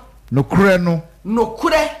quino. No creno. No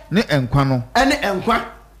kure. Ne enquano. Any enqua.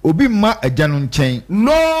 Obi ma a janun chain.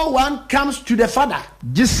 No one comes to the Father.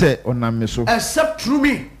 Just say on Nameso. Except through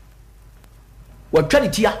me. What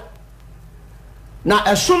traditia? Na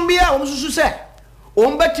a sumbia almost say.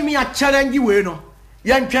 Bet me a challenge you no.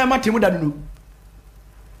 Yan chama timudanu.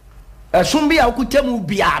 A sumbia could tell me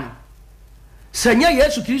beyond. Senya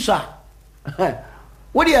Yesu Kristo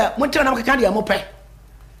what dia mo tena na dia mo pe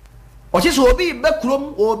o se so obi be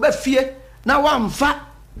krom o be fie na wa mfa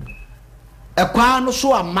ekwa no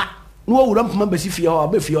so ama na wo wura mpoma be si fie o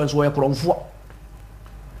be fie o so wo yekromfo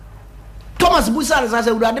Thomas Busar sa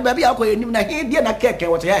se wura de ba bia akoye nim na he dia na keke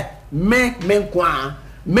wo te me nkwa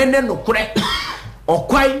me ne no kure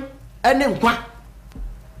okwai ene nkwa.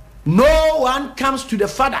 No one comes to the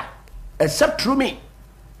Father except through me.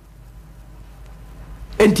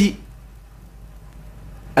 Enti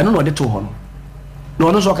eno no de to ho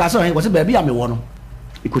no so ka say was baby am wo no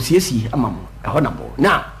ikosiesi amam e ho na bo.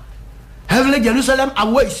 Now heavenly Jerusalem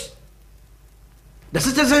awaits the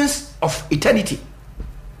citizens of eternity.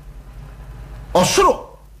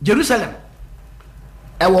 Osoro Jerusalem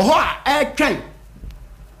e wo ho a twen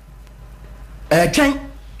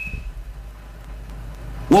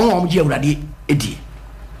won ji awrade edi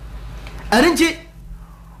arinti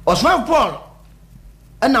Osman Paul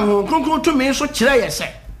and now conclude to me so chire yese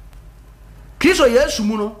Kristo Yesu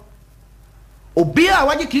mu no obi a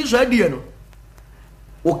waje Kristo adie no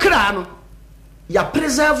o kra no ya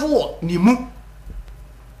preserve wo ni mu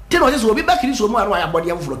te no so obi ba Kristo mu anu ya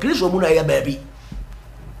bode amfro Kristo mu no ya baabi.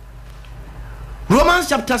 Romans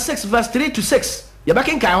chapter 6 verse 3 to 6 ya back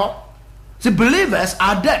in kai ho. The believers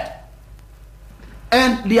are dead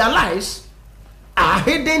and their lives are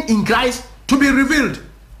hidden in Christ to be revealed.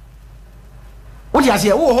 What you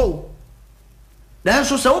say? Oh, then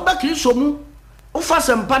so say ba Kristo mu o fa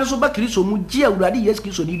sempa so ba Kristo mu ji awurade Yesu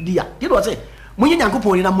Kristo ni dia. You know what say? Munye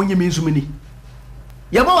Nyankopon ni na munye me nsu mini.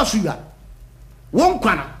 Ya ba wasu ya. Won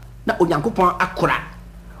kwana na Onyankopon akora.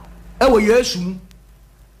 E wo Yesu mu.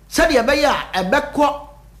 Se de be ya e be ko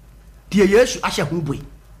de Yesu ahye ho boi.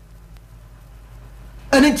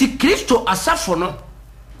 Enti Kristo asafo no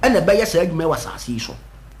ene be ya sa adwuma wasase so.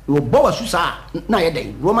 Wo bo wasu sa na ye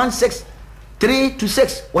den. Romans 6 3 to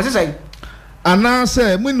 6. What is it? Ana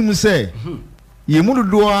say munum say ye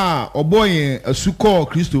mudodo a oboyen asuko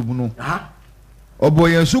Kristo mu no.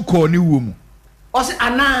 Oboyen asuko ni wo mu. O say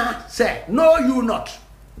ana say no you not.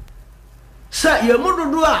 Say ye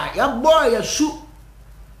mudodo a ya boy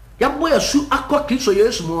asu akọ Kristo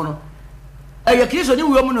Yesu mu no. Ye Kristo ni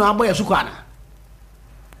wo mu no aboy asuko ana.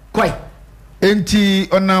 Kwai. Enti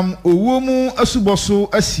onam owo mu asuboso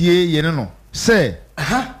asie ye ne no. Say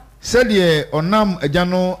Said onam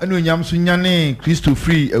ajano enu nyam so nyane Kristo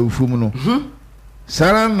free awufu mu no.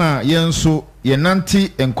 Sara na yenso ye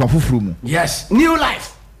nanti enkwafufuru mu. Yes, new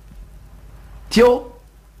life. Tio.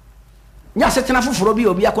 Nya setena fufuro bi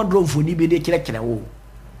obi akodro mfoni bi de kire wo.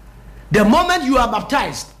 The moment you are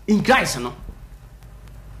baptized in Christ no,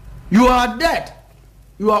 you are dead.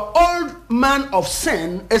 Your old man of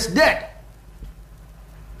sin is dead,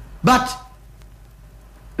 but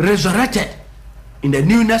resurrected in the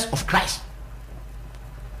newness of Christ.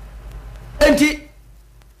 Enti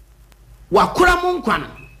wakura mu nkwana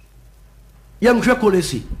yamhwe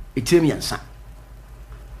kolesi etirem yansa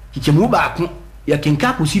kikemu baako ya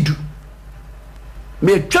kenka posidu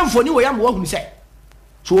me twamfoni wo yam wo hunu se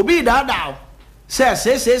so obi daadaaw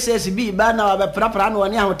se bi ba na ba prapra na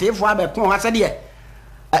woni ahotefo abekon ha se de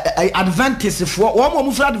Adventist for one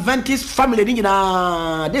more Adventist family.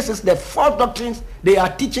 This is the false doctrines they are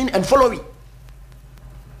teaching and following.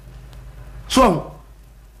 So,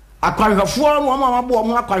 akwanhwefo no ma mabo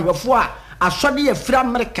mo akwanhwefo a asode ye fra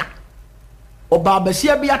America oba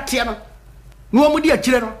basia bi ate no no mu di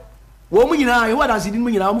akire no wo mu nyina ye wada sidi mu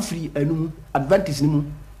nyina mu firi anum Adventist ni mu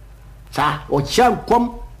sa o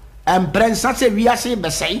chankom emprensa se wiase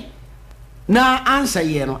besai na answer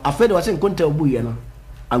ye no afede wo se nkonta obu ye no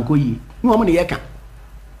ankoyi no mo ne ye ka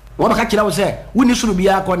wo ba ka kira wo se woni suru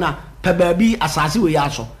bia ko na pa baabi asase we ya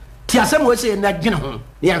so ti asem wo se na gene ho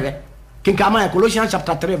ye hwe kinkama Colossians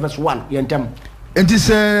chapter 3 verse 1 yentem enti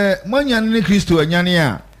se manyane ne Kristo anyane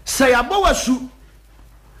a se yabo wasu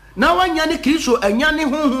na wanyane Kristo anyane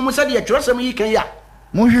honhom se de yetwerosem yi kan ya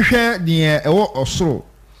monhwehwe de ewo osoro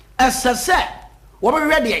esese wo be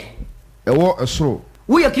hwede ewo osoro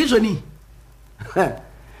wo ye Kristo ni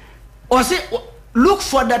o se look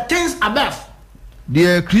for the things above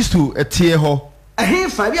de Kristo etie ho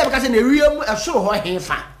ehefa bia be ka se na ewiem esoro ho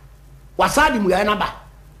hefa wasadi mu ya na ba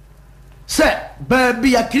se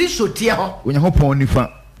baby ya Kristo tie ho Onyankopɔn nifa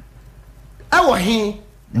awo he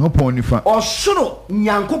Onyankopɔn nifa osoro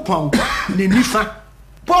Nyankopɔn ne nifa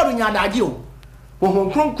Paul nyadaje o wo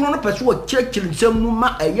kronkron no pese wo kyekyinsem mu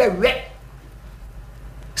ma eyewe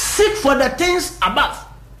seek for the things above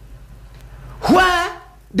where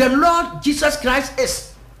the Lord Jesus Christ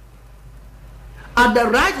is at the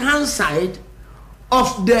right hand side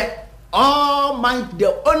of the Almighty,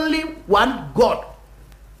 the only one God.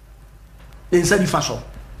 Inside the fashion.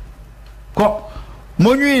 Ko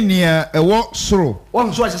monwi nia ewo soro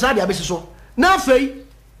won so asesa dia besi so na fei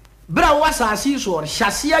bra wasasi so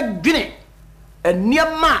hyase adwene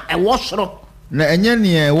eniema ewo soro na enye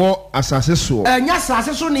nia ewo asase so enya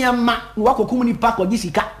asase so niema wakokum ni pa ko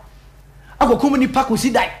gisika akokum ni pa ko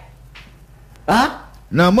sidai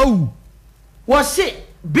na mawu was say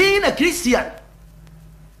being a Christian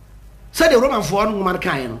said the Roman for no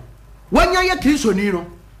kan no wanya ya Christian no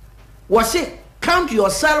was say count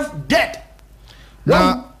yourself dead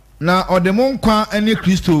na odemo nkwa ene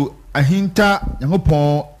Kristo ahinta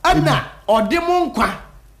Nyankopɔn ana odemo nkwa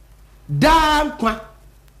da nkwa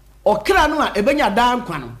okra no a ebenya da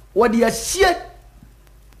nkwa no wode asie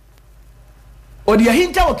ode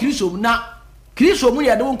ahinta wo Kristo na Kristo mu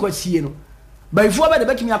ya de nkwa sie no baifo ba de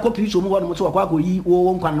betumi akɔ Kristo mu hɔ no so akɔ akɔyi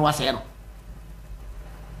wo nkwa no asɛ no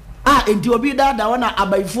enti obi da wana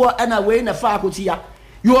abaifo ana we na fa akɔtia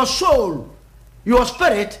your soul, your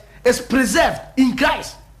spirit is preserved in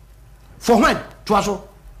Christ. For when? Twaso.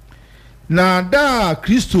 Na da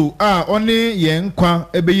Kristo a one ye nkwa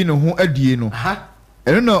ebeyi ne ho adie no.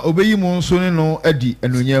 Eno na obeyi mo nso ne no adi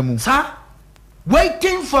anonya mu. Sir,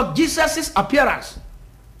 waiting for Jesus' appearance.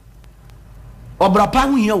 Obrapa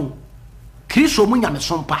hu yew. Kristo mu nyame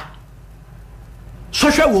sompa.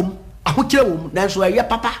 Sohwe wom, ahokire wom, nanso eye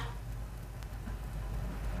papa.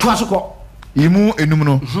 Twaso ko. Imu enum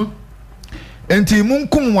no enti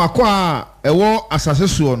munkum wakwa ewo asase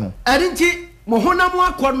suo no enti mo honam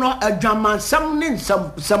akɔ adwamansam ne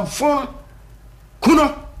samfon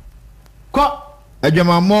kuno ko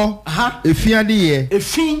adwamammo efiade ye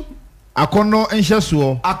efin akono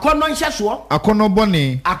nhyesuo akono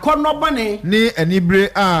bone ne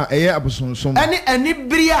anibre a eye abosonsom ene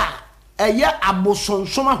anibire a eye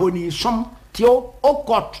abosonsom ahoni som tio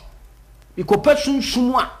okot ikopa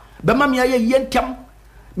sunsumu a bema me aye yentam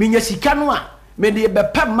me nyasika no a me de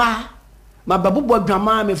bepa ma babubo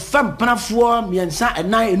adwama me fam panafo me ensa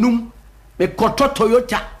enan enum me koto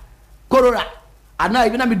Toyota Corolla ana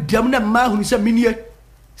ibi na me dam na ma hunu se minie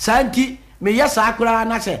santi me yasa akura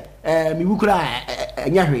na se me wukura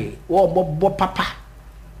nyahwe wo bobo papa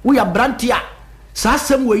wo ya brantia sa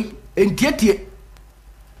asem wei entietie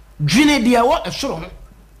dwine de wo esoro ho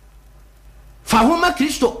fa homa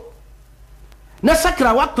Kristo na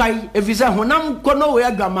sakra wakwai efiza honam kono we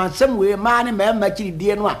adwamansem we ma ne ma chiri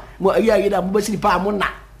die no a mo ayi da mo basiri pa mo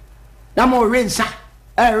na mo rensa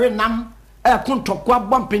renam kontokwa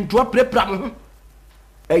bompento prepra mo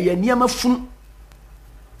eye niam funu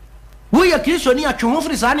wo ya Kristo ni atwe ho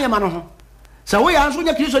firi sa ne ma no ho sa wo ya anso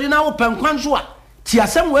nya Kristo ni na wo pankwan so a ti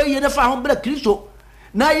asem we ye ne fa ho bra Kristo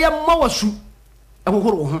na ye mo wasu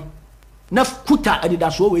ehoro ho na kuta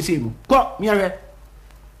adidaso we se mu ko miahwe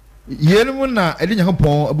yenum na edi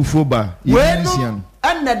Nyankopɔn abufuo ba yensian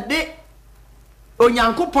ana de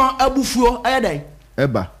Onyankopɔn abufuo ayedai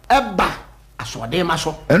eba asode ma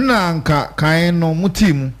so ena nka kan no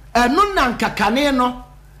mutimu eno na nka kane no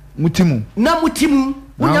mutimu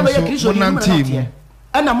wonya be Kristo ni mu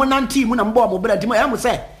ana mo nantimu na mbo mo bra timu ya mo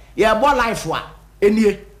se ye bo life a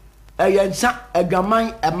enie eyensa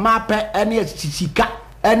adwaman emape ene sisika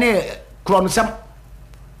ene kronosam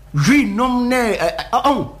dwi nom ne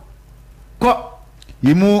ko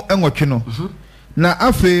yimu enwotwe no na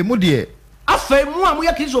afe mu de afe mu a mu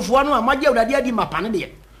ya kristofo no a magye awurade adi mapane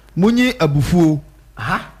de munyi abufuo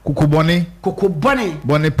kokobone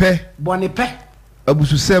bone pe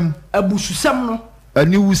abususem no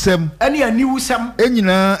aniwusem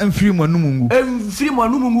enyina mfiri mu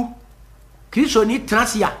anumungu kristo ni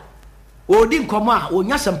trasia odi nkomo a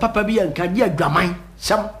onya sem papa bi yanka di adwaman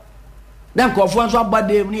sem na nkofo nso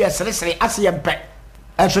abade mu ne yesresere ase yempe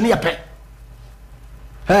enso ne yepe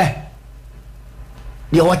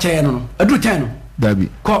de wache no adu ten no dabi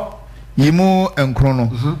ko yimu enkro no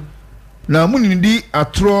na munindi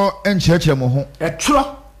atro encheche mo ho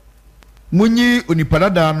etro munyi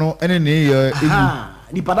onipadada no ene ne ye egu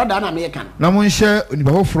onipadada na me kan na munhye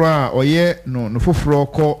onipa foforo a oye no foforo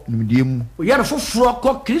ko nimdie mu oye no foforo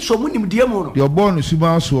ko kristo mu nimdie mu no de obo no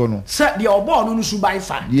suban so no se de obo no suban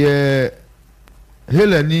fa ye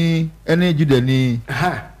helani ene judani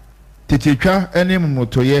tetetwa ene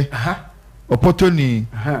momotoye opotoni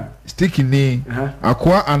sticky ni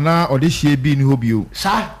akwa ana odehie bi ni hobio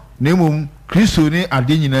sa nemum kristo ni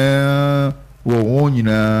ade nyina wo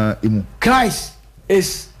nyina emu. Christ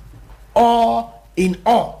is all in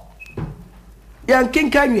all. Yan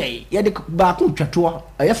kenka nwe ye de ba ko twato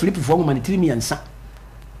ya Philip fo ngoma ni tirimi yansa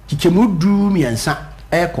kichemu du mi yansa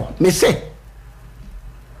eko me say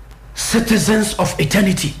citizens of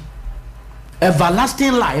eternity,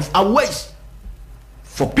 everlasting life awaits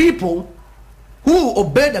for people who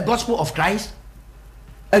obey the gospel of Christ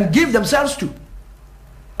and give themselves to.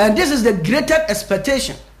 And this is the greatest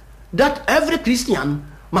expectation that every Christian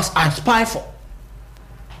must aspire for.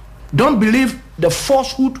 Don't believe the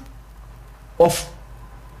falsehood of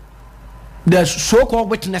the so-called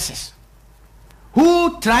witnesses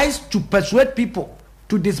who tries to persuade people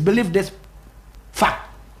to disbelieve this fact.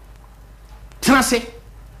 Trust,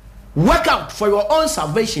 work out for your own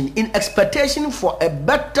salvation in expectation for a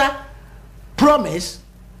better promise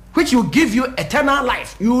which will give you eternal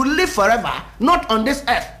life. You will live forever, not on this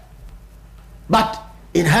earth, but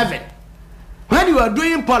in heaven. When you are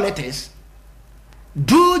doing politics,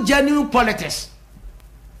 do genuine politics.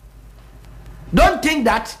 Don't think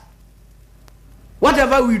that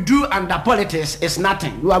whatever we do under politics is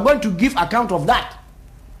nothing. You are going to give account of that.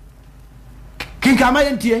 King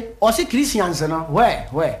Kamayentie, or see Christians,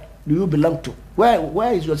 where do you belong to?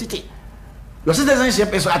 Where is your city? Your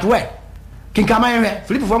citizenship is at where? King Kamayen,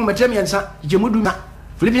 Philip from Metemiansa, Jemuduna,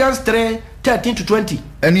 Philippians 3:13-20.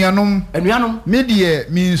 Enianum. Media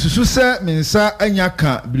means Susa Mensa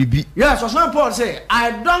Anyaka Bribi. Yes, as Paul say,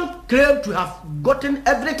 I don't claim to have gotten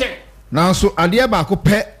everything. Now so Adiaba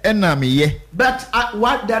cope enami. But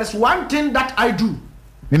there is one thing that I do.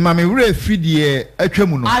 I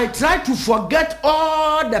try to forget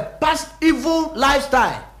all the past evil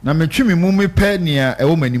lifestyle and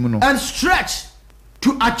stretch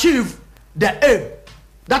to achieve the aim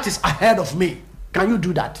that is ahead of me. Can you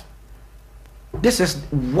do that? This is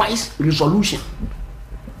wise resolution.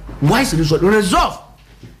 Resolve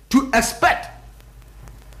to expect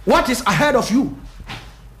what is ahead of you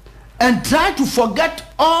and try to forget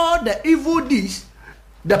all the evil deeds,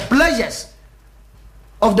 the pleasures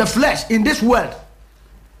of the flesh in this world.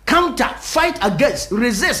 Counter, fight against,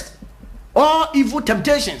 resist all evil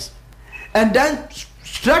temptations, and then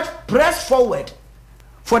press forward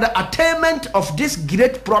for the attainment of this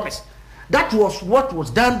great promise. That was what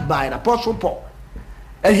was done by the Apostle Paul,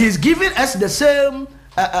 and he's giving us the same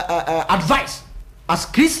advice as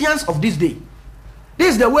Christians of this day. This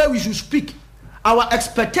is the way we should speak. Our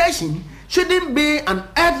expectation shouldn't be an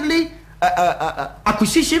earthly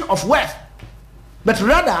acquisition of wealth, but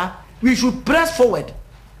rather we should press forward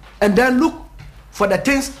and then look for the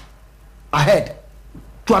things ahead.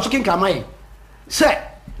 To Asukin Kamai say,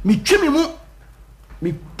 me chimimu,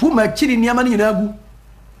 me puma chiri niamani inagu,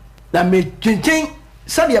 na me chinchin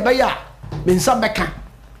sadia baya, me nsabeka.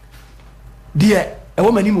 Dear, a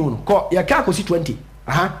woman imun, ko ya kako si 20.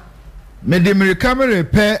 Me de America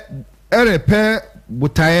repe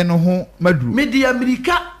butaye no ho madu. Me de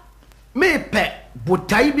America me pe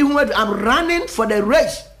butaye bi ho madu. I'm running for the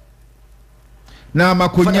race. Na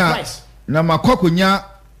makonya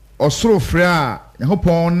osoro frɛ a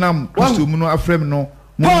Yehopon nam Kristo mu no afrem no.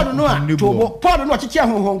 Paul no chichi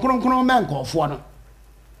ahonhon kronkron man nkofo no.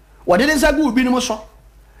 Wode den sagu bi no so.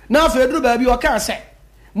 Na afa eduru ba bi o kan se,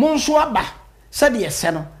 mo nso aba se de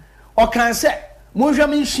ese no. O kan se, mo hwa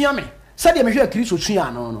me nsua me. Se de me hwa Kristo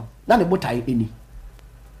sua no. Na ne botae eni.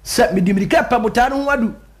 Se me dimirika pa botae no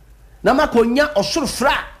wadu. Na makonya osoro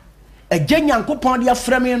fra. Eje Nyankopon de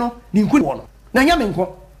afrem no, ni nku no. Na nya me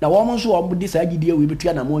nko. na woman so on this agidie we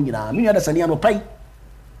betua na mo nyina me yada sane no pai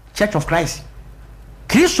Church of Christ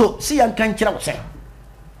Kristo si yan kan kira wo se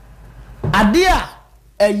ade a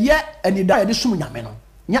eye anida ye de sum nyame no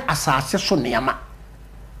nya asase so neama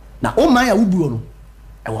na o man ya wubuo no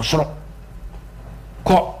e wo soro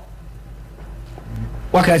ko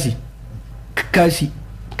wakasi kasi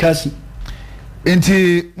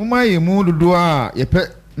enti muma ye mu dodo a ye pe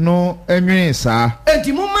no enwen saa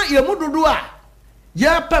enti muma ye mu dodo a ye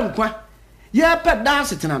pe nkwa ye pe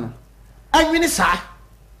dance tena no enwen saa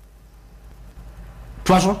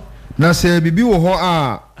twaso na se bibi wo ho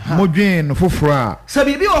a modwen no foforo a se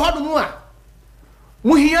bibi wo ho do mu a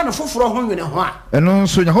muhia no foforo ho nwene ho a eno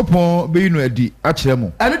nso nyakopon beyi no adi a kire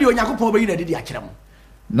mu eno de onyakopon beyi no adi a kire mu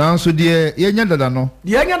na nso de ye nya dada no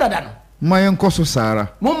ma ye nkoso saara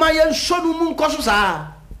mo ma ye nsonu mu nkoso saa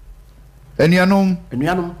enianom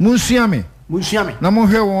munsuame na mo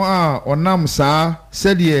hwe won a onam saa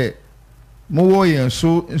se de mo wo ye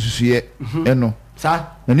nso nsusuye eno saa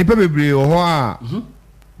na nipa bebre wo ho a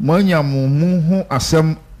mo anya mu hu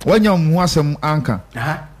asem wanya mu hu asem anka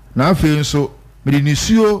na afi nso me de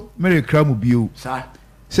nisuo mere kra mu bio saa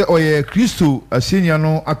se oye Kristo asenia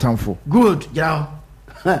no atamfo good jao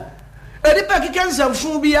edi pa kikense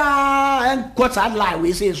fun bia en kwata lie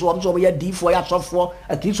we say so am so ya d4 ya sofo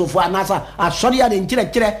akrisofo anasa asori ya de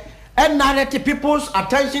nkire and narrate people's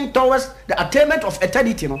attention towards the attainment of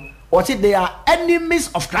eternity no or say they are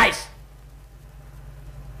enemies of Christ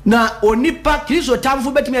na onipa Kristo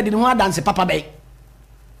tamfo betimi de ho adanse papa bay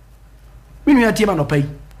minu ya tiema no pai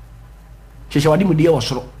hwehwe wadi mu de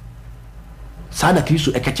wosoro sa da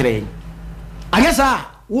Kristo ekekere yen anyasa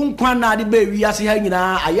won kwan na de ba wi ase ha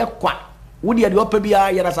nyina ayekwa wodi ade opa bia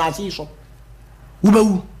yera saasi so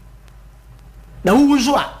wubawu na wuwu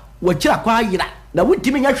so a wakira kwa yira na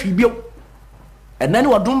wutimi nya hwibio enane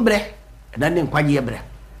wodom bre enane nkwaje bre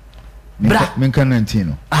bra menka 19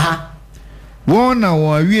 no aha wona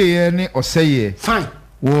wo awie ne oseye fine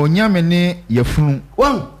wo nyame ne yafunu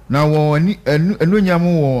won na wo ani enu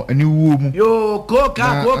nyame wo ani wuo mu yo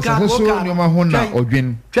koka so nyoma ho na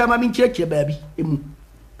odwen twa ma min cheche baabi emu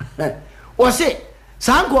o se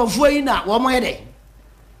sankonfo yi na wo mo yede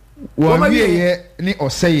wo awie ne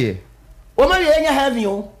oseye wo ma wie nya heaven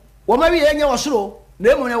o wo ma wie nya osoro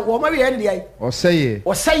na emu ne wo ma wie ne dai oseye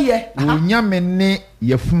wo nyame ne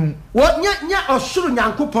yafunu wo nya osoro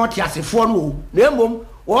nyankopon ti asefo no o na emu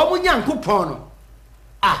wo mo nyankopon no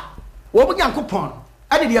wo mo nyankopon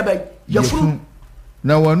ade dia ba yafunu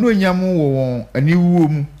na wonu nyam wo won ani wuo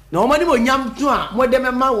mu na o mani mo nyam tu a mo de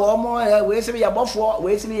mema wo mo we se ya bofo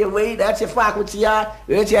we se ye we that se fa akotia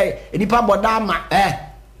we se enipa boda ma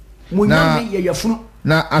mo nyam ye yafunu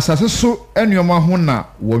na asase so enuoma ho na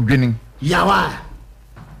wodwene yawa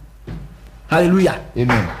hallelujah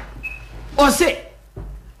amen o se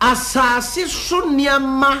asase so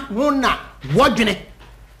niama ho na wodwene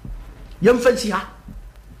yemfansi ha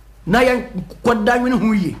na yan kodanwene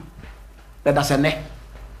ho yi da sene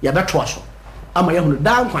ya beto aso ama ya hunu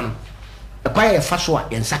dankwan e kwa ya fa so a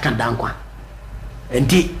yen saka dankwan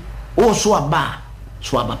enti o so aba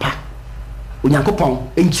so abapa onyankopon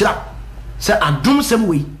enchira se adum sem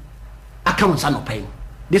we aka won sa no pai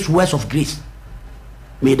this words of grace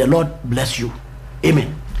may the Lord bless you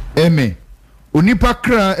amen onipa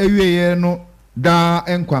kra ewieye no da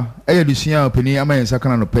enkwa eyedusia opani ama yen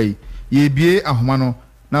saka no pai ye bie ahoma no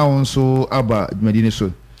na won so aba dwumadi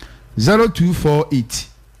so 0248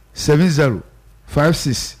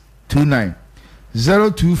 705629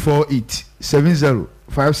 0248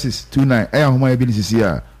 705629 aya homa ya bi sisi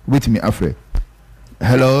a wait me afre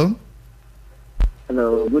hello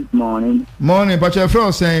good morning pacha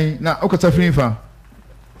fro saying na okata frifa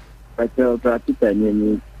pacha Peter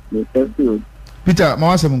ni Peter ma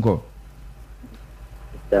wasem nko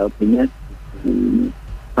the opinion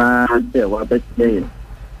the what the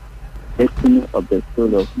destiny of the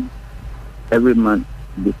soul of every man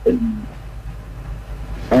different.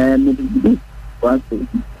 And this was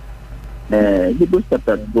Hebrews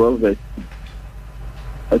chapter 12 verse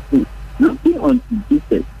 2. Looking unto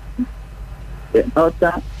Jesus, the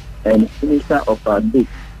author and finisher of our faith,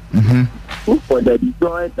 who for the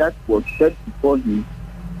joy that was set before him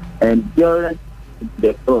endured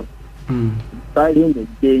the cross, fighting the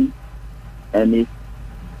shame, and is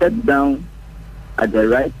set down at the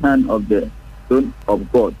right hand of the throne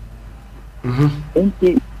of God. And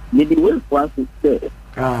he did well for us to say,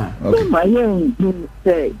 so my young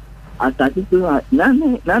say, as I say,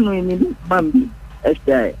 none in this family,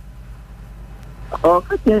 SI. Or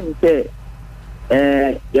can say,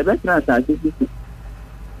 the best as I say,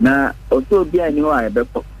 now also be a new eye.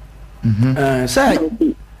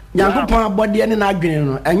 Yankopon abode ne na adwene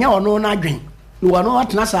no enya ono na adwen no wono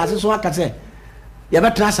atena saase so aka se ye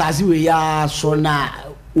betena saase we ya so na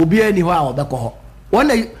obi ani ho a obekọ ho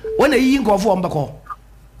wona yi nkofo ombekọ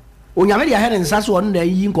onyame de ahere nsa so wona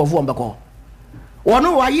yi nkofo ombekọ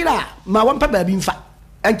wono wayira ma wonpa baabi mfa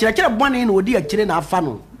enkyekere bone na odi akire na afa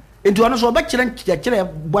no enti wono so obekire enkyekere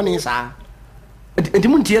bone saa enti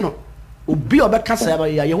muntie no obi obeka sa ba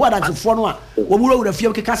ya yeho adansefo no a woburo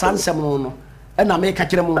fie keka sa nsem no na me ka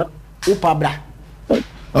kire mu upa bra.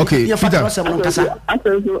 Okay, Peter.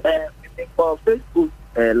 For Facebook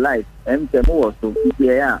live, was so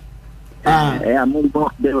yeah. I'm on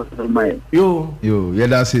my yo, yeah,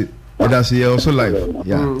 that's it. That's it. Also live.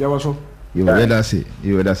 Yeah, yeah, also. Yo, yeah, that's it.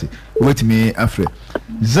 Yo, that's it. Wait me, Afre.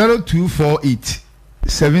 0248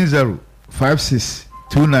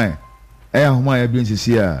 705629. Homa ya bin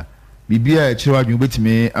sisi a bibia e chiro adwun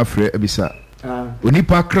betime Afre ebisa.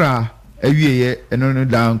 Onipa kra awieye eno no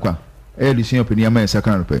da nkwa lusin opini ama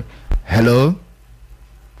second rupe. Hello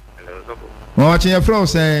mo watching your flow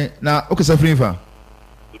say na okesa free fa.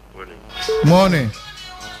 Morning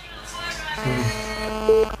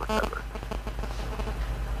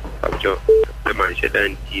Ajo the man said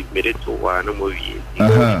anti merito wa no mo wie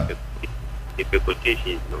the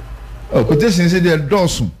quotation no quotation say there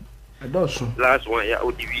dosun last one ya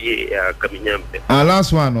odivie kaminyampe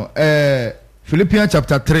last one no Philippians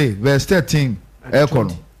chapter 3 verse 13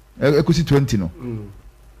 ekono ekusi 20 no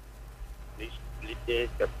Philippians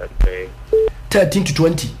chapter 13 to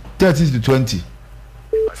 20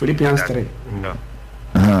 Philippians 3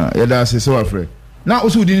 yeah that's it so afraid now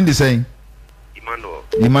also didn't the same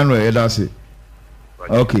Emmanuel yeah that's it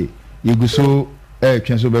okay you go so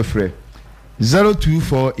chance over free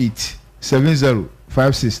 0248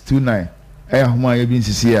 705629 homa ya bin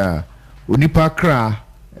sisi a onipa kra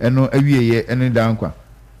eno awieye eno dankwa.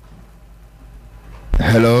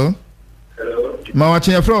 Hello ma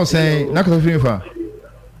watching your flow say na ka free fa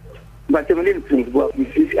but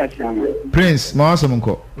Prince ma waso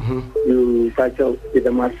mko you facho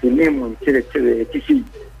the masinemo chile tisi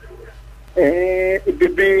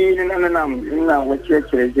bebe na wache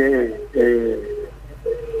je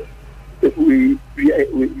we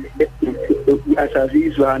as a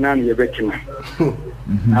visa and your veteran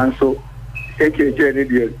and so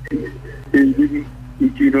secretary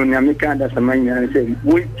you know American that's a man and say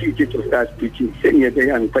we teach you to start teaching senior day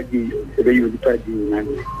and party the you party and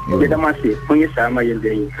the masse when you sama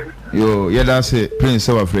yende yo yeah that's it Prince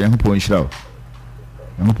so afraid I'm point shira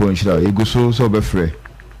you go so be free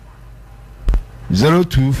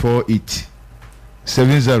 0248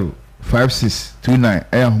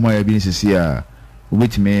 705629 homa ya bi sisi a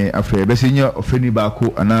obetime afre be senya ofreni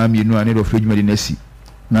baako ana mienu ane do frejuma de nasi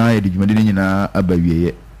na ye de jumade ni nyina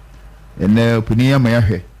abawieye ene opini ya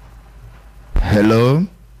mayahwe. Hello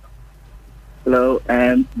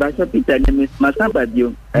Bishop Peter name is Masamba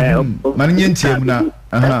Dio manyentie na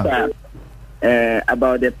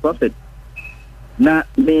about the prophet na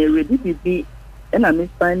me ready be and I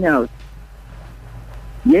find out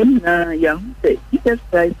young say Jesus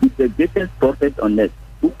Christ is the greatest prophet on earth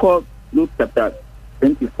who called Luke chapter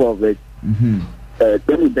 24 verse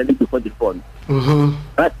 27 to 44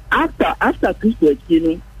 but after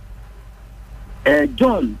Christianity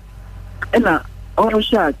John and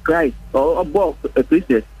Orosha Christ or above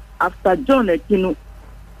Christians after John Ekinu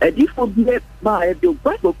a different by the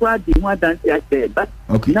Bible crowd the one that but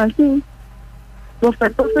nothing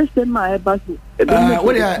prophet say my basu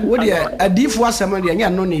what a diff was someone ya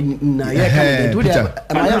no na ya do there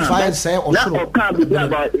am fine say osoro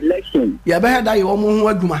about election ya be head ayo mo ho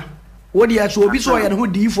adwuma what ya so obi so ya no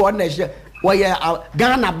diff for na hye wo ya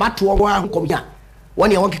Ghana bato wo ha komya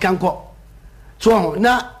won ya won keka nko so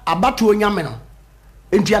na abato nyame no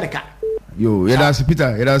enti adeka yo yeah that's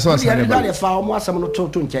Peter yeah that's what I say fa o mo asem no to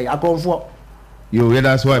nche akonfo yo yeah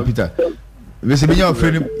that's why Peter we say me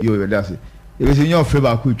friend yo yeah that's if you your friend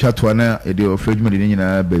back twa to na e dey offer djuma de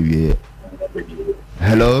nyina ba wie.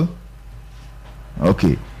 Hello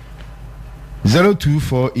okay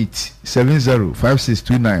 0248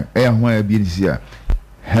 705629 homa ya bi nsi a.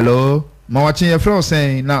 Hello ma watching your friend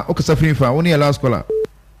saying na okasa free fa woni last caller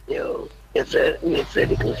yo it's a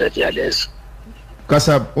Concertiades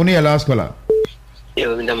kasa woni last caller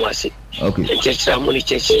yo ndamasi okay checha moni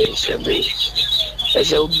checha sebe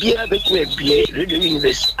ese obia betime bie radio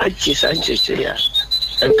Univers Sanchez ya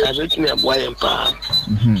enka betime aboa yempa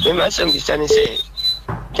me some disani say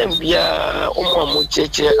tembia omo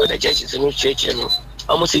cheche oda cheche no cheche no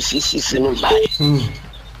almost 6 no buy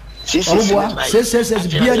 6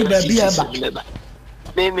 bia ni ba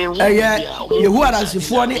Yehu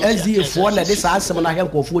aransifoɔ ne SDA4 na de saa asɛm na hɛ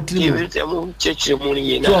nkɔfoɔ tiri mu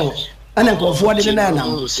so ana nkɔfoɔ de na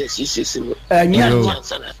nam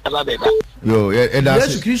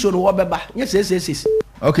Yesu Kristo no wɔ bɛba nyɛ sɛsɛsɛs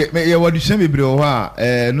okay me ye wadu se bebre ho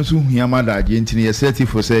a no so hua mada je ntini ye seti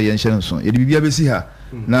for say ye nhye nso ye bibia besi ha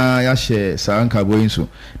na ya hye saa nka boy nso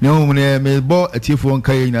ne ho ne me bo atiefo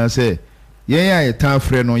nka ye nyina se ye ya ye ta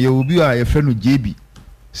frɛ no ye obi a ye frɛ no JB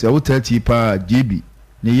se wo tati pa JB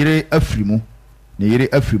ne yire afrimu ne yire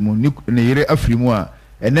afrimu a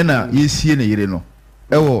ene na ye sie ne yire no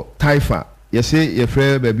ewo Taifa ye se ye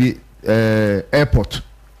frɛ baby airport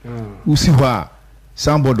usi ho a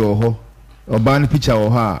somebody ho oban picture wo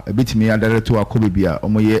ha ebetimi adare to akọ bebia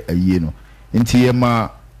omoye ayie no nti ye ma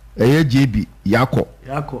eye JB yakọ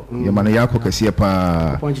ye ma na yakọ kase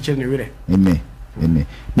pa ponche ne wire eme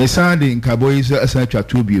me sande nkabo yi so asan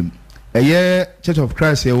twato biom eye Church of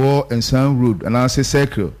Christ ye wo Ensan Road and say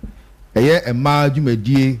circle eye ema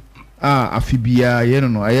dwumadie a afibia ye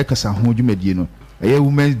no eye kasa ho dwumadie no eye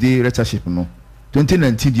Women's Day Leadership no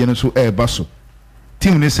 2019 die no so baso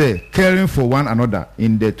team ni say caring for one another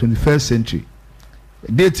in the 21st century.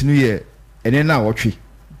 Date new year and then now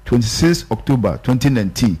 26 October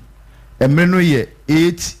 2019. And no year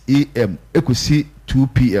 8 a.m. ekusi 2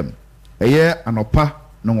 p.m. A year anopa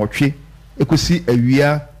no watch ekusi a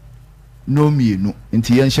year no mienu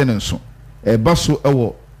inti yenhye nso. E baso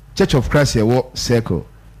ewo Church of Christ ewo circle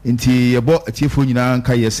inti yebo atiefo nyina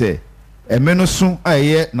nka ye say emeno so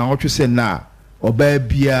aye na watch say na oba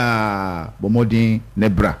bia bomodin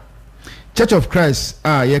nebra. Church of Christ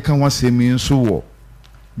ye kan wasemi nso wo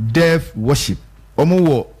deaf worship omo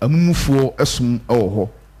wo amumufuo esum ewo ho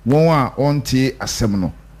won a onte asem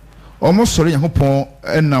no omo sori Yakobon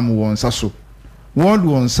enam won sa so won du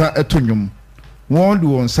won sa etonwom won du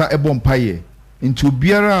won sa ebo mpaye nti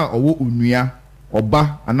obiara owo onua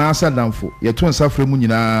oba anasa damfo yeto nsa frɛ mu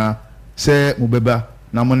nyina se mubeba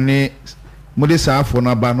na monne mode saafo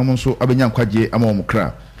na ba no nso abenya nkwaje ama wo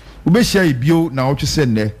mukra ubehia ibio na wotwe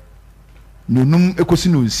ne nunum ekosi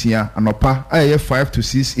no nsia anopa aye 5 to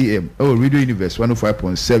 6 am Radio Univers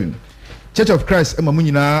 105.7 Church of Christ emamu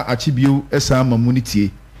nyina achibio esa mamu nitie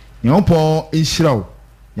Nyankopon enhyiraw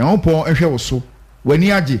Nyankopon ehwe wo so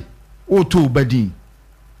wani age o to badin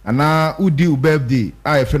ana udi u birthday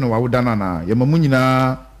aye fe no wawoda na yemamu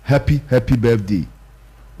nyina happy birthday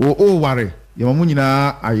o ware yemamu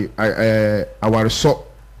nyina awareso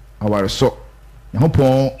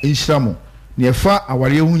Nyankopon enhyiramo ne efa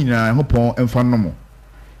aware hu nyina Nyankopon emfa nomo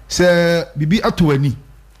se bibi atowani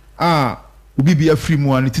obi bi afri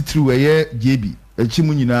mu an titiri eye JB echi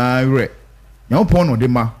mu nyina wre Nyankopon no de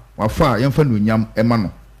ma wafa yemfa no nyam ema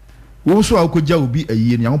no wo so akogya obi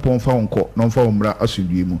ayie Nyankopon fa wonko no mfa womra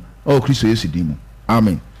asundue mu Kristo Yesu di mu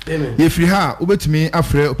amen yefri ha obetimi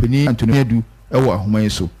afre openi Anthony Edu ewo ahoman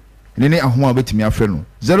so ne ahoma obetimi afre no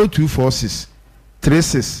 0246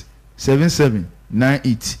 36 77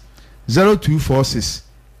 98 0246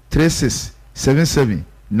 36 77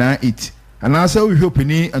 98 anasa we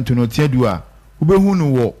openi Anthony Edu a ubehu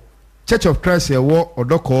no wo Church of Christ ewo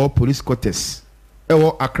Odoko Police Quarters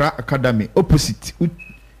ewo Accra Academy opposite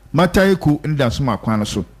Matayeko ndansoma kwan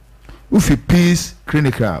so ufi Peace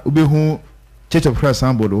Clinical ubehu Church of Christ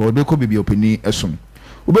ambodo Odoko bibi openi esom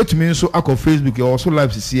ubetumi nso akọ Facebook e also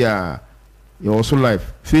live sisi a e also live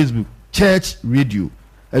Facebook Church Radio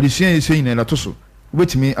edusua yesu na latoso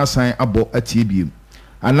ubetumi asan abo atie biem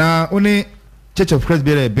ana one Church of Christ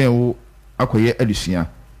bere ben wo akoye edusua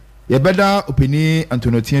ye beda openi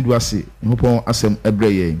Anthony Edu ase nhopon asem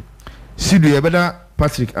ebre ye sidu ye beda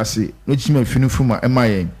Patrick ase no chima finufuma ema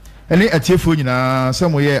ye ene atiefo nyina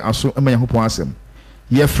samoye aso ema nhopon asem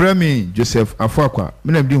ye frame Joseph Afakwa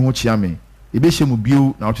menam di ho chia me ebehye mu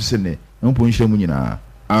bio na wote se ne nhopon nhye mu nyina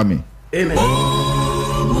amen amen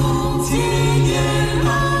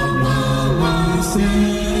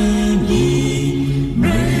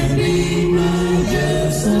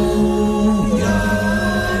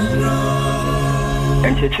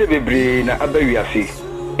Encheche bebre na abawiase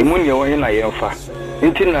emu ne wo he na yemfa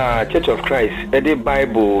nti na Church of Christ ede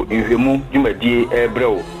Bible nhwemu dwumadie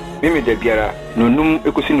ebrewo mimi da biara nonum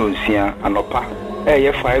ekosi no nsia anopa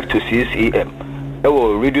 5 to 6 am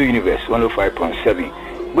ewo Radio Univers 105.7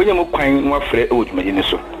 bonye mo kwan mo afre ewo dwumadie ne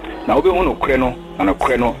so na obehu no kre no na no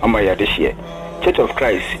kre no ama ya de hye Church of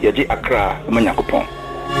Christ yaji Accra ma Yakobon